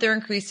love that they're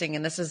increasing,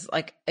 and this is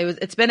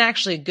it's been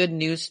actually a good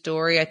news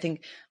story. I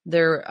think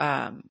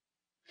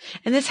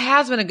and this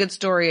has been a good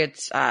story.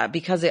 It's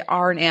because they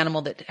are an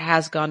animal that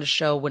has gone to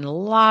show when a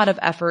lot of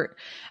effort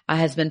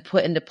has been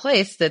put into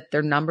place that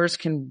their numbers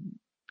can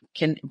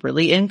can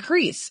really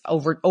increase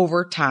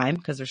over time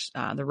because there's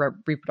the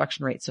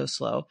reproduction rate so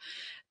slow.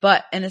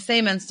 But in the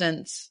same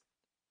instance,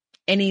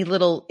 any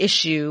little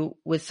issue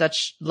with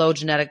such low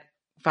genetic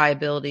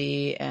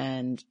viability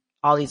and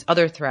all these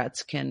other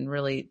threats can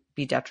really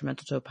be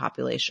detrimental to a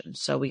population.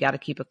 So we got to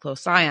keep a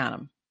close eye on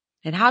them.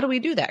 And how do we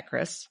do that,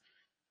 Chris?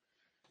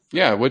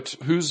 Yeah.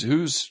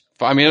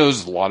 I mean,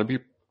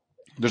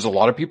 there's a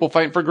lot of people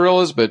fighting for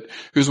gorillas, but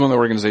who's one of the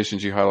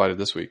organizations you highlighted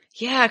this week?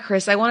 Yeah,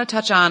 Chris, I want to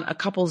touch on a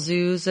couple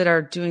zoos that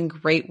are doing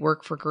great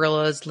work for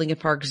gorillas. Lincoln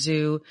Park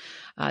Zoo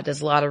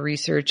does a lot of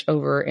research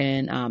over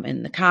in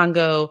the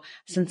Congo.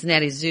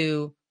 Cincinnati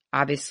Zoo,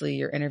 obviously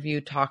your interview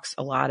talks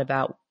a lot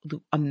about the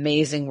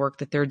amazing work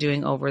that they're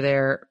doing over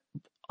there,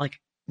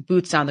 like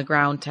boots on the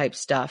ground type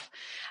stuff.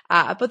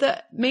 But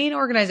the main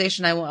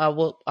organization I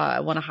want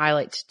to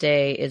highlight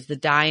today is the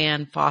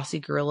Dian Fossey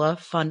Gorilla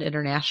Fund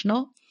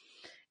International.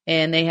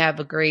 And they have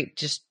a great,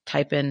 just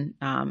type in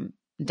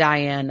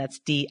Dian, that's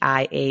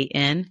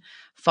D-I-A-N.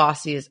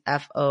 Fossey is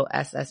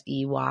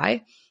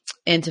F-O-S-S-E-Y,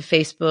 into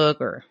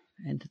Facebook or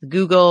into the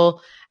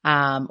Google,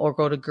 or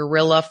go to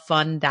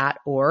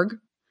gorillafund.org.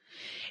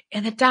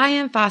 And the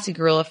Dian Fossey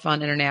Gorilla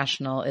Fund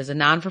International is a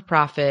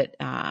non-for-profit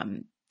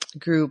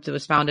group that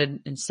was founded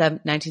in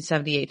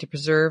 1978 to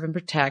preserve and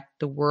protect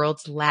the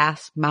world's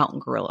last mountain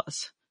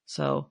gorillas.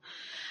 So,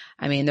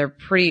 I mean, they're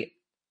pretty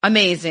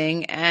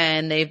amazing,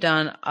 and they've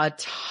done a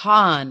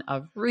ton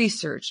of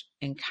research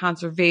and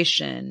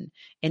conservation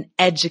and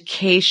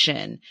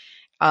education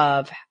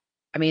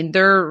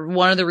they're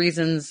one of the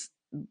reasons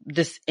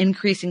this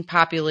increasing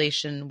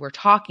population we're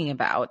talking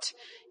about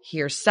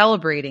here,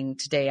 celebrating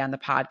today on the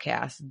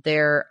podcast.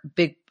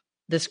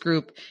 This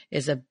group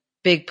is a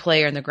big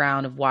player in the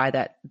ground of why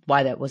that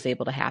was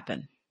able to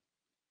happen.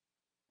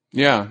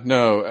 Yeah,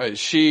 no,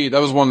 that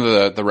was one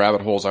of the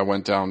rabbit holes I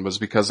went down, was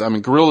because,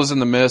 Gorillas in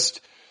the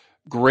Mist,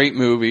 great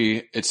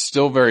movie. It's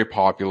still very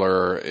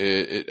popular.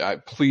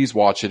 Please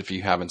watch it if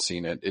you haven't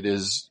seen it. It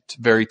is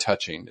very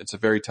touching. It's a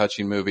very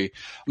touching movie.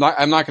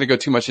 I'm not going to go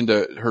too much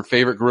into her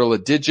favorite gorilla,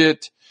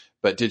 Digit,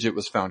 but Digit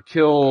was found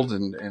killed,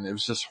 and it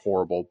was just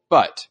horrible.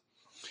 But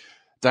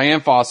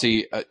Dian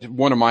Fossey,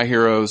 one of my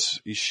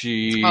heroes,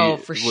 she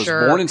was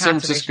born in San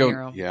Francisco.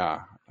 Hero.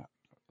 Yeah.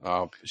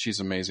 She's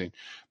amazing.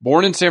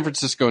 Born in San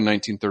Francisco in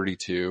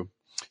 1932.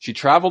 She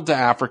traveled to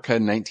Africa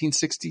in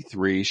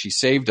 1963. She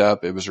saved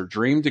up. It was her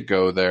dream to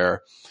go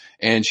there.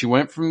 And she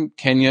went from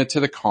Kenya to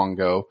the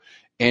Congo,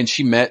 and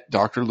she met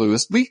Dr.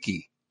 Louis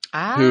Leakey,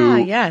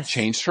 who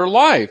changed her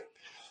life.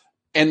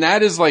 And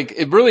that is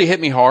it really hit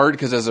me hard,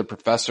 because as a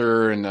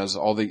professor and as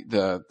all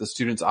the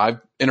students I've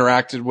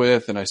interacted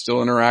with and I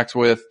still interact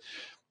with,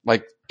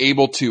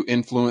 able to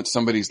influence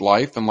somebody's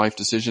life and life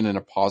decision in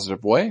a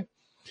positive way.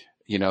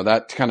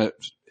 That kind of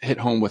hit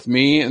home with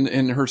me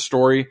in her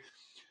story.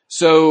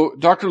 So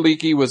Dr.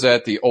 Leakey was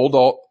at the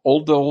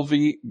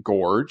Olduvai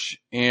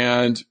Gorge,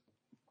 and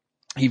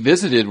he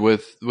visited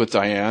with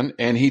Dian,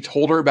 and he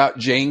told her about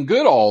Jane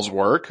Goodall's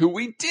work, who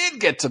we did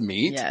get to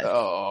meet. Yes.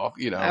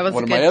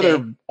 One of my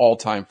other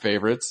all-time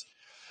favorites.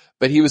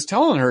 But he was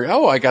telling her,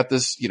 I got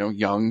this,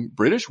 young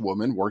British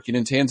woman working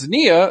in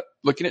Tanzania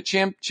looking at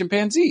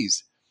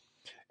chimpanzees.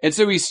 And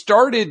so he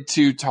started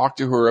to talk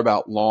to her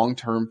about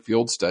long-term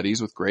field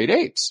studies with great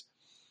apes.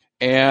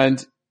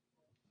 And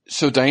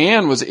so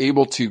Dian was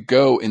able to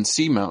go and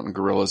see mountain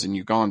gorillas in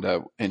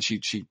Uganda, and she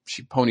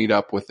ponied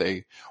up with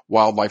a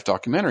wildlife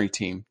documentary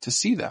team to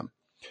see them.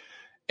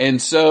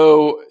 And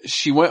so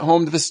she went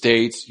home to the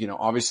States.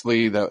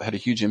 Obviously that had a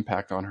huge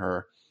impact on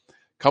her.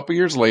 A couple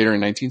years later,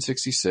 in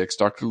 1966,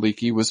 Dr.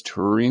 Leakey was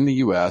touring the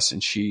U.S.,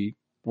 and she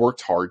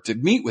worked hard to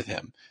meet with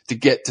him, to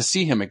get to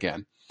see him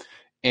again.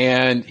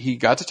 And he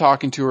got to talk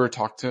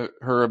to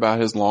her about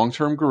his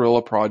long-term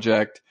gorilla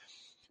project.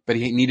 But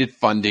he needed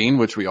funding,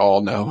 which we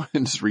all know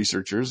as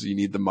researchers, you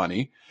need the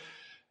money.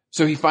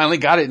 So he finally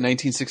got it in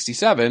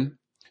 1967.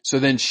 So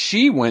then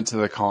she went to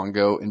the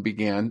Congo and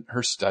began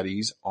her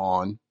studies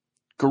on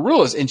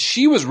gorillas. And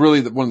she was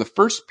really one of the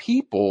first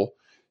people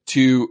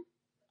to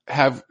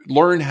have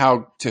learned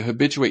how to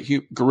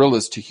habituate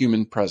gorillas to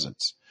human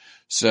presence.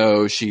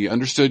 So she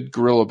understood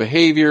gorilla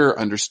behavior,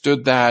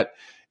 understood that,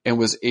 and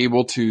was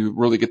able to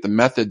really get the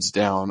methods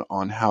down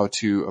on how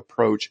to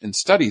approach and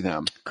study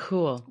them.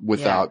 Cool.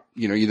 Without,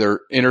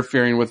 either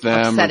interfering with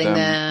them, upsetting or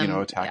them,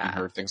 them. attacking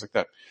her, things like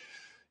that.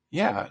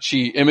 Yeah.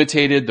 She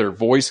imitated their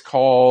voice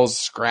calls,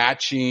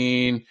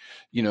 scratching,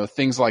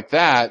 things like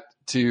that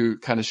to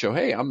kind of show,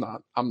 hey, I'm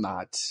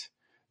not,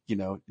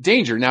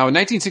 danger. Now in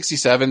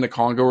 1967, the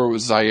Congo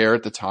was Zaire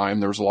at the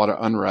time. There was a lot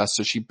of unrest.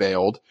 So she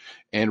bailed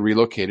and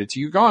relocated to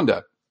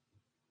Uganda.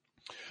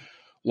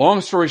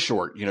 Long story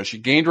short, she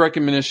gained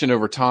recognition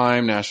over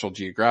time. National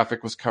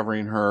Geographic was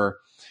covering her,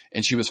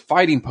 and she was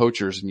fighting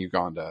poachers in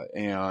Uganda.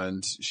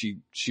 And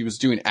she was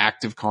doing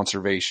active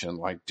conservation,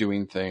 like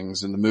doing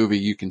things. In the movie,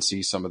 you can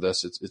see some of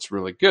this. It's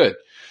really good.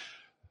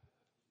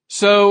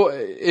 So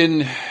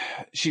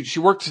she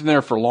worked in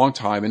there for a long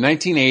time. In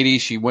 1980,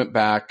 she went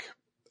back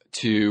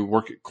to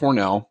work at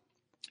Cornell,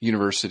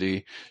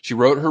 University. She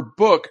wrote her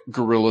book,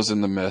 Gorillas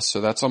in the Mist.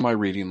 So that's on my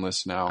reading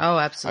list now. Oh,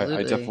 absolutely.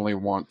 I definitely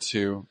want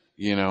to,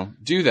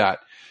 do that.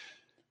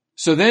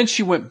 So then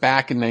she went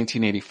back in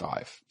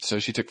 1985. So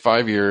she took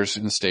 5 years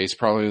in the States,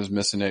 probably was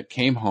missing it,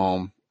 came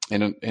home.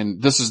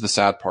 And this is the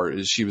sad part,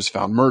 is she was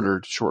found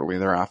murdered shortly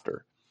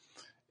thereafter.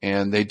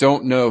 And they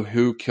don't know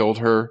who killed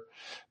her,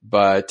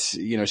 but,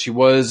 she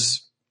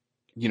was,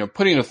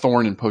 putting a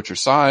thorn in poacher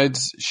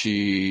sides.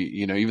 She,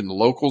 even the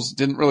locals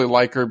didn't really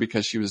like her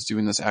because she was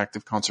doing this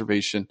active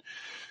conservation.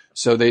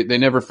 So they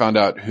never found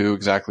out who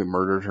exactly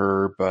murdered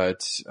her,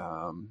 but,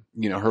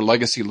 her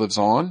legacy lives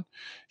on.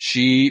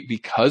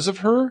 Because of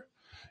her,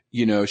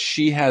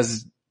 she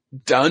has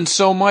done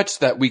so much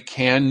that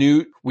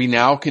we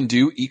now can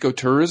do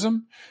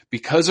ecotourism.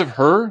 Because of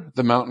her,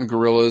 the mountain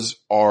gorillas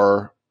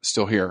are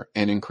still here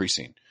and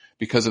increasing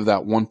because of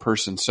that one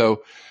person.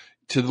 So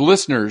to the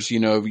listeners,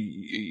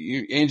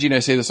 Angie and I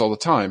say this all the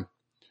time.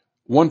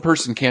 One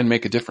person can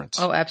make a difference.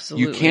 Oh,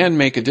 absolutely. You can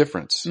make a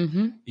difference,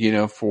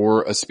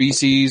 for a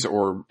species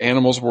or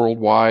animals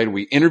worldwide.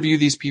 We interview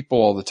these people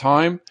all the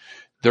time.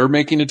 They're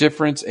making a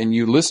difference, and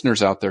you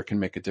listeners out there can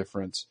make a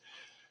difference.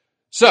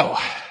 So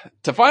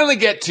to finally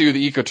get to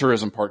the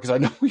ecotourism part, because I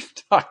know we've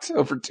talked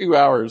over 2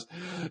 hours,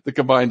 the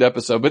combined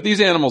episode, but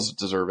these animals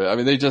deserve it. I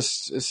mean,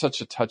 it's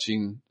such a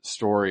touching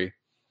story.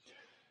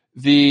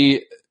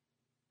 The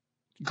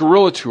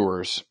gorilla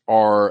tours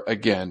are,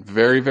 again,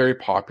 very, very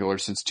popular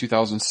since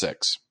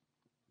 2006.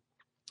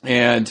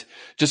 And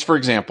just for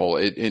example,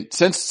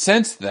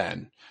 since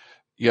then,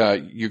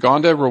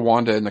 Uganda,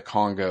 Rwanda, and the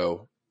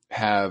Congo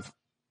have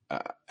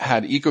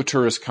had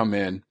ecotourists come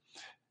in,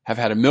 have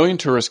had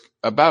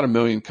about 1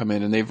 million come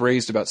in, and they've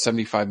raised about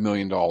 $75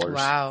 million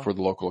for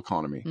the local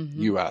economy,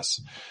 U.S.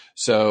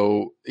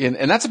 So,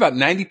 and that's about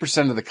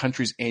 90% of the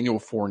country's annual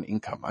foreign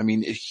income. I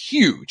mean, a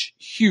huge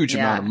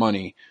amount of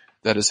money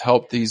that has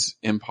helped these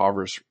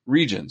impoverished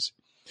regions.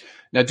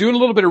 Now, doing a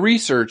little bit of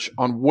research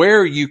on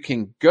where you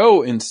can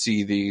go and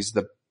see these,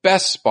 the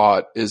best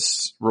spot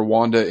is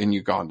Rwanda and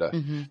Uganda,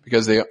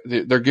 because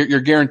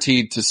you're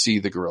guaranteed to see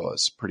the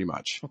gorillas pretty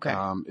much,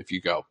 if you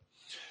go.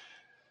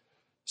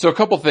 So a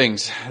couple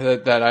things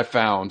that I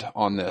found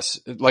on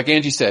this. Like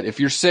Angie said, if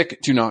you're sick,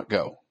 do not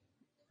go.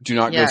 Do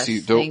not go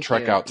don't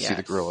trek out to see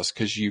the gorillas,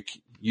 because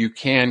you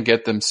can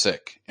get them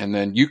sick, and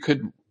then you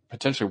could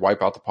potentially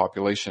wipe out the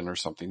population or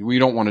something. We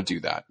don't want to do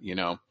that,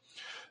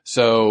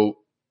 So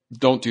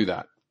don't do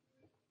that.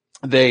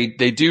 They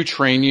do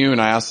train you,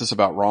 and I asked this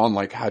about Ron,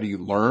 like, how do you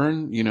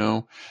learn?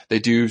 They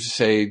do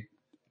say,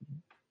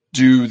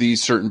 do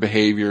these certain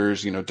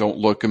behaviors, don't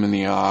look them in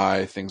the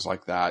eye, things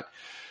like that.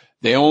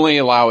 They only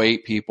allow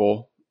 8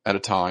 people at a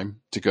time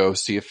to go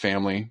see a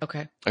family,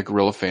 a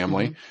gorilla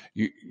family.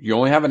 You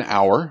only have an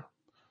hour.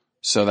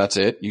 So that's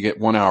it. You get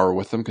 1 hour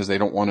with them because they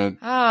don't want to.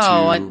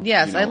 Oh,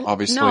 yes.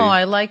 Obviously. No,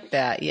 I like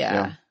that.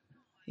 Yeah.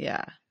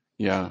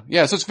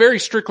 So it's very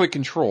strictly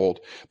controlled,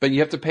 but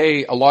you have to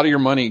pay. A lot of your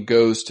money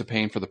goes to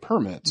paying for the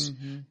permits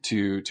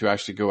to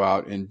actually go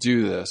out and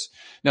do this.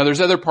 Now,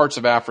 there's other parts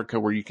of Africa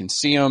where you can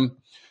see them,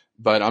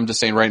 but I'm just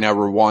saying right now,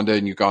 Rwanda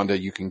and Uganda,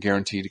 you can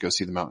guarantee to go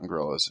see the mountain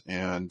gorillas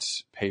and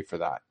pay for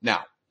that.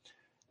 Now,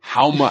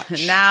 how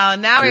much? now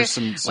when it's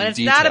details.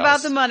 Not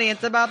about the money,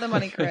 it's about the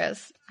money,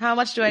 Chris. How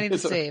much do I need to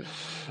save?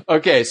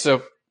 Okay.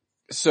 So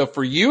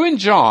for you and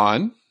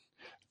John,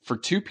 for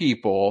 2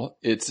 people,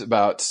 it's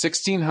about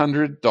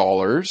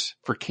 $1,600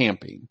 for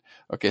camping.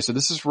 Okay. So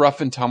this is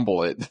rough and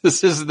tumble it.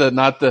 This is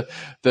not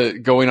the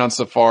going on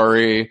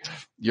safari.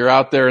 You're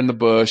out there in the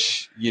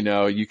bush.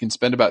 You can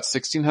spend about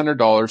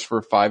 $1,600 for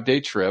a 5-day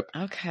trip.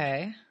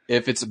 Okay.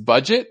 If it's a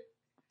budget,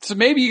 so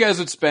maybe you guys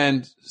would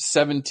spend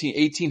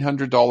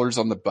 $1,800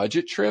 on the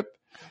budget trip.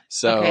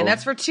 So, and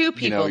that's for 2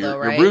 people, though,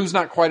 right? Your room's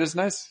not quite as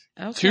nice.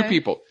 Okay. 2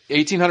 people,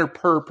 $1,800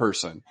 per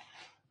person.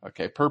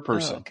 Okay, per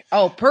person.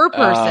 Oh, per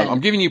person.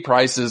 I'm giving you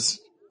prices.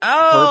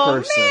 Oh, per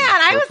person. Man,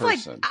 I was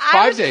person. like,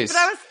 5 days.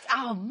 I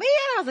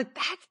was like,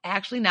 that's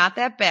actually not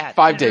that bad.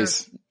 5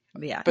 days.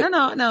 Yeah. But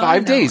No.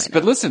 5 days.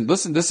 But listen,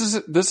 this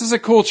is a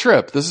cool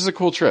trip. This is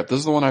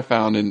the one I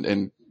found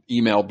and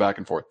emailed back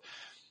and forth.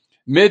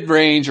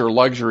 Mid-range or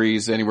luxury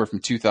is anywhere from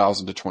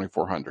 $2,000 to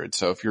 $2,400.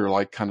 So if you're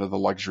like kind of the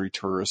luxury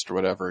tourist or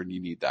whatever and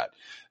you need that,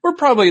 we're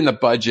probably in the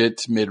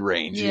budget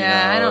mid-range.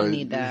 Yeah, I don't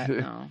need that.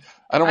 No.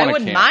 I don't want to. I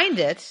wouldn't mind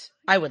it.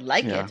 I would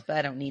like it, but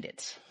I don't need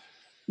it.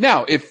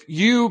 Now, if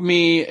you,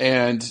 me,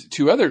 and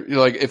 2 other,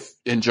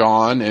 and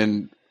John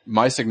and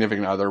my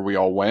significant other, we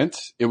all went,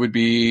 budget would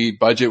be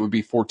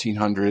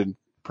 $1,400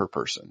 per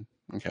person.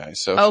 Okay.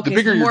 So the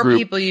bigger your group, more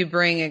people you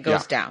bring, it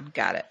goes down.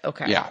 Got it.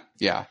 Okay.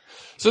 Yeah.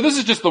 So this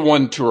is just the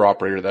one tour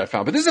operator that I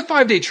found, but this is a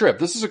 5-day trip.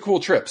 This is a cool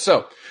trip.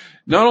 So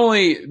now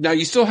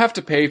you still have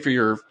to pay for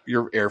your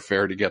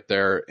airfare to get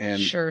there and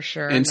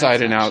sure.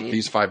 inside and out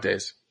these 5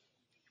 days.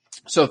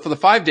 So for the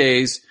 5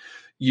 days,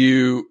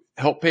 you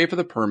help pay for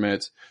the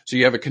permits. So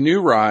you have a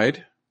canoe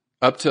ride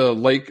up to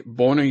Lake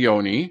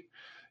Bonoyoni,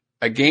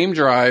 a game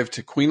drive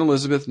to Queen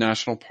Elizabeth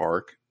National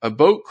Park, a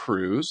boat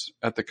cruise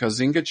at the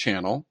Kazinga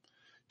Channel,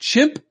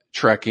 chimp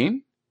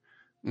trekking,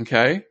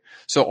 Okay.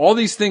 So all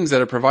these things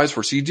that it provides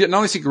for. So you not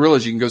only see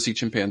gorillas, you can go see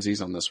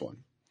chimpanzees on this one.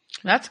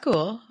 That's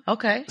cool.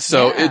 Okay.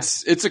 So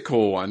it's a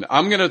cool one.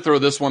 I'm going to throw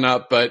this one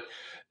up, but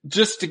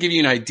just to give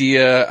you an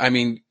idea, I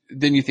mean,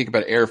 then you think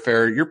about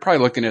airfare, you're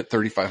probably looking at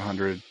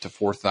 $3,500 to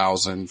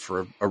 $4,000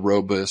 for a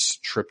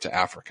robust trip to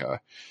Africa.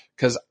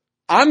 Cause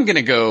I'm going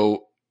to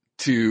go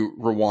to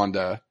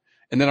Rwanda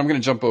and then I'm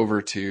going to jump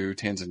over to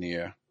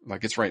Tanzania.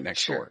 Like it's right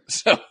next door.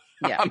 So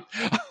yeah.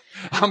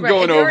 I'm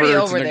going over to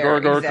the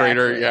Ngorongoro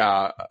crater.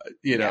 Yeah.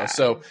 You know,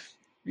 so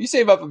you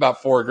save up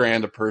about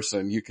 $4,000 a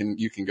person. You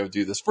can go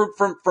do this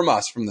from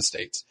us, from the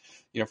States.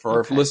 You know, for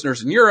our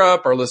listeners in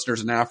Europe, our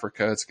listeners in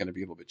Africa, it's going to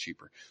be a little bit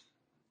cheaper.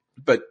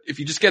 But if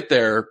you just get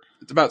there,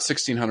 it's about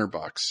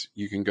 $1,600.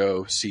 You can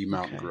go see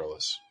mountain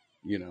gorillas.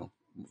 You know,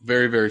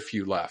 very, very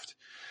few left.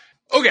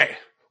 Okay.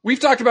 We've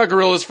talked about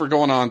gorillas for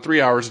going on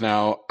 3 hours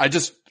now.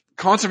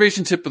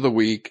 Conservation tip of the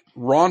week.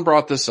 Ron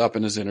brought this up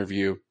in his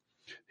interview.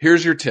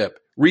 Here's your tip.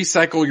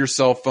 Recycle your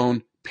cell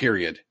phone,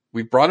 period.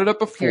 We brought it up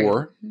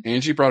before.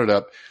 Angie brought it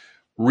up.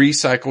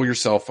 Recycle your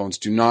cell phones.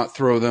 Do not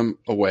throw them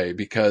away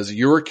because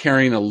you're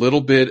carrying a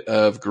little bit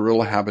of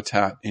gorilla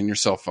habitat in your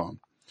cell phone.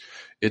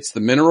 It's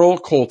the mineral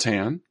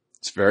coltan.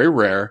 It's very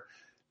rare.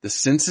 The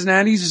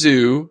Cincinnati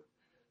Zoo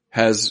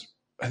has,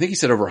 I think he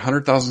said over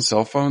 100,000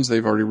 cell phones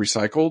they've already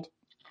recycled.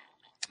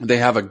 They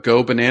have a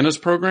Go Bananas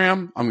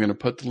program. I'm going to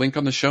put the link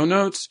on the show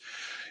notes.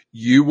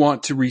 You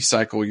want to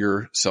recycle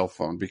your cell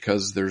phone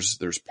because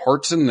there's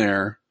parts in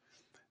there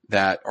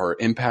that are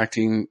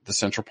impacting the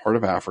central part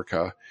of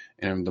Africa.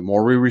 And the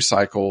more we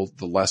recycle,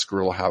 the less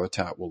gorilla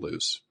habitat we'll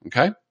lose.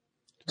 Okay.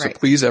 So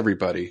please,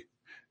 everybody,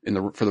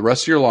 for the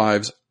rest of your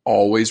lives,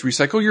 always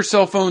recycle your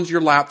cell phones,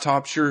 your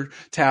laptops, your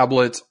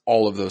tablets,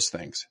 all of those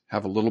things.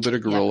 Have a little bit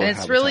of gorilla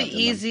habitat. It's really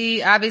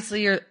easy.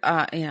 Obviously, your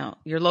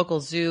local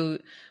zoo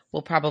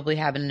will probably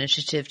have an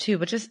initiative too,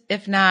 but just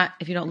if not,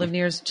 if you don't live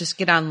near us, just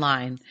get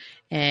online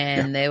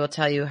and they will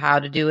tell you how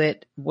to do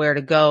it, where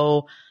to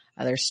go.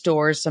 There's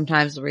stores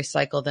sometimes will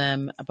recycle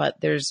them, but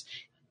there's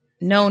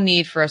no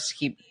need for us to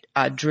keep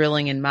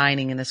drilling and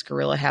mining in this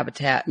gorilla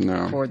habitat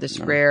for this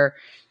rare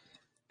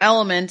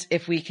element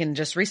if we can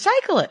just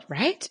recycle it,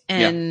 right?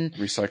 And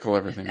recycle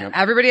everything. Yep.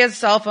 Everybody has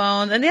cell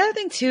phones. And the other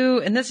thing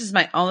too, and this is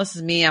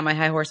me on my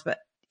high horse, but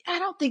I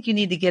don't think you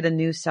need to get a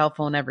new cell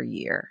phone every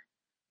year.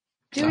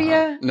 Do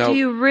you? No. Do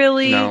you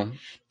really? No.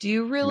 Do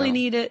you really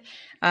need it?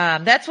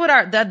 That's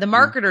what the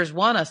marketers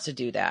want us to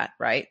do that,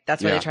 right?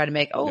 That's why they try to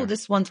make,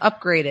 this one's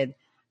upgraded.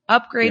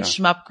 Upgrade,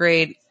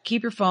 schmupgrade.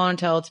 Keep your phone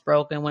until it's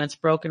broken. When it's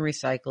broken,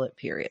 recycle it,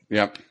 period.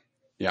 Yep.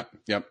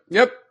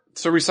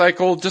 So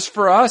recycle just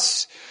for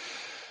us.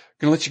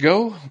 Gonna let you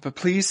go, but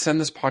please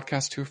send this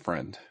podcast to a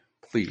friend.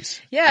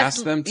 Please. Yes.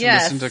 Ask them to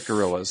listen to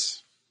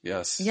gorillas.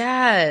 Yes.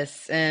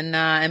 Yes.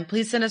 And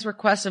please send us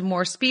requests of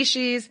more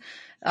species.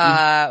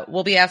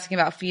 We'll be asking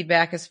about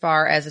feedback as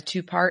far as a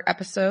 2-part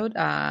episode,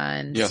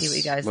 and see what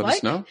you guys let like.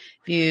 Us know.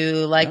 If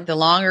you like the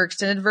longer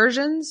extended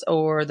versions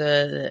or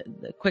the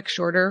quick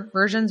shorter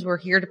versions, we're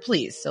here to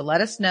please. So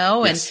let us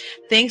know. And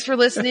thanks for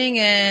listening.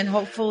 And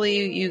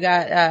hopefully you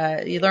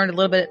learned a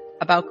little bit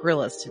about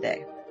gorillas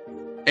today.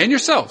 And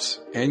yourselves.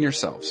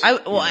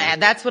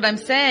 That's what I'm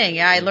saying.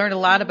 Yeah, I learned a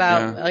lot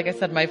about, like I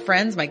said, my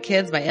friends, my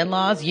kids, my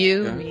in-laws,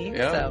 me.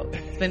 Yeah. So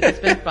it's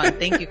been fun.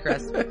 Thank you,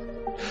 Chris.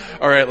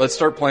 All right, let's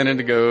start planning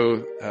to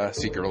go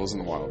see gorillas in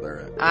the wild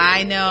there.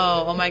 I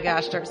know. Oh my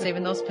gosh, start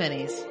saving those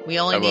pennies. We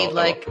only need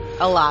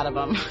a lot of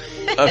them.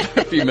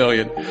 A few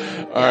million.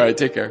 All right,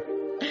 take care.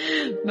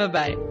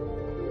 Bye-bye.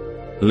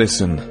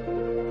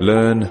 Listen,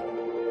 learn,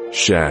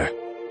 share.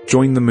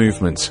 Join the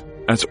movement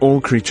at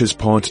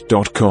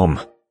allcreaturespod.com.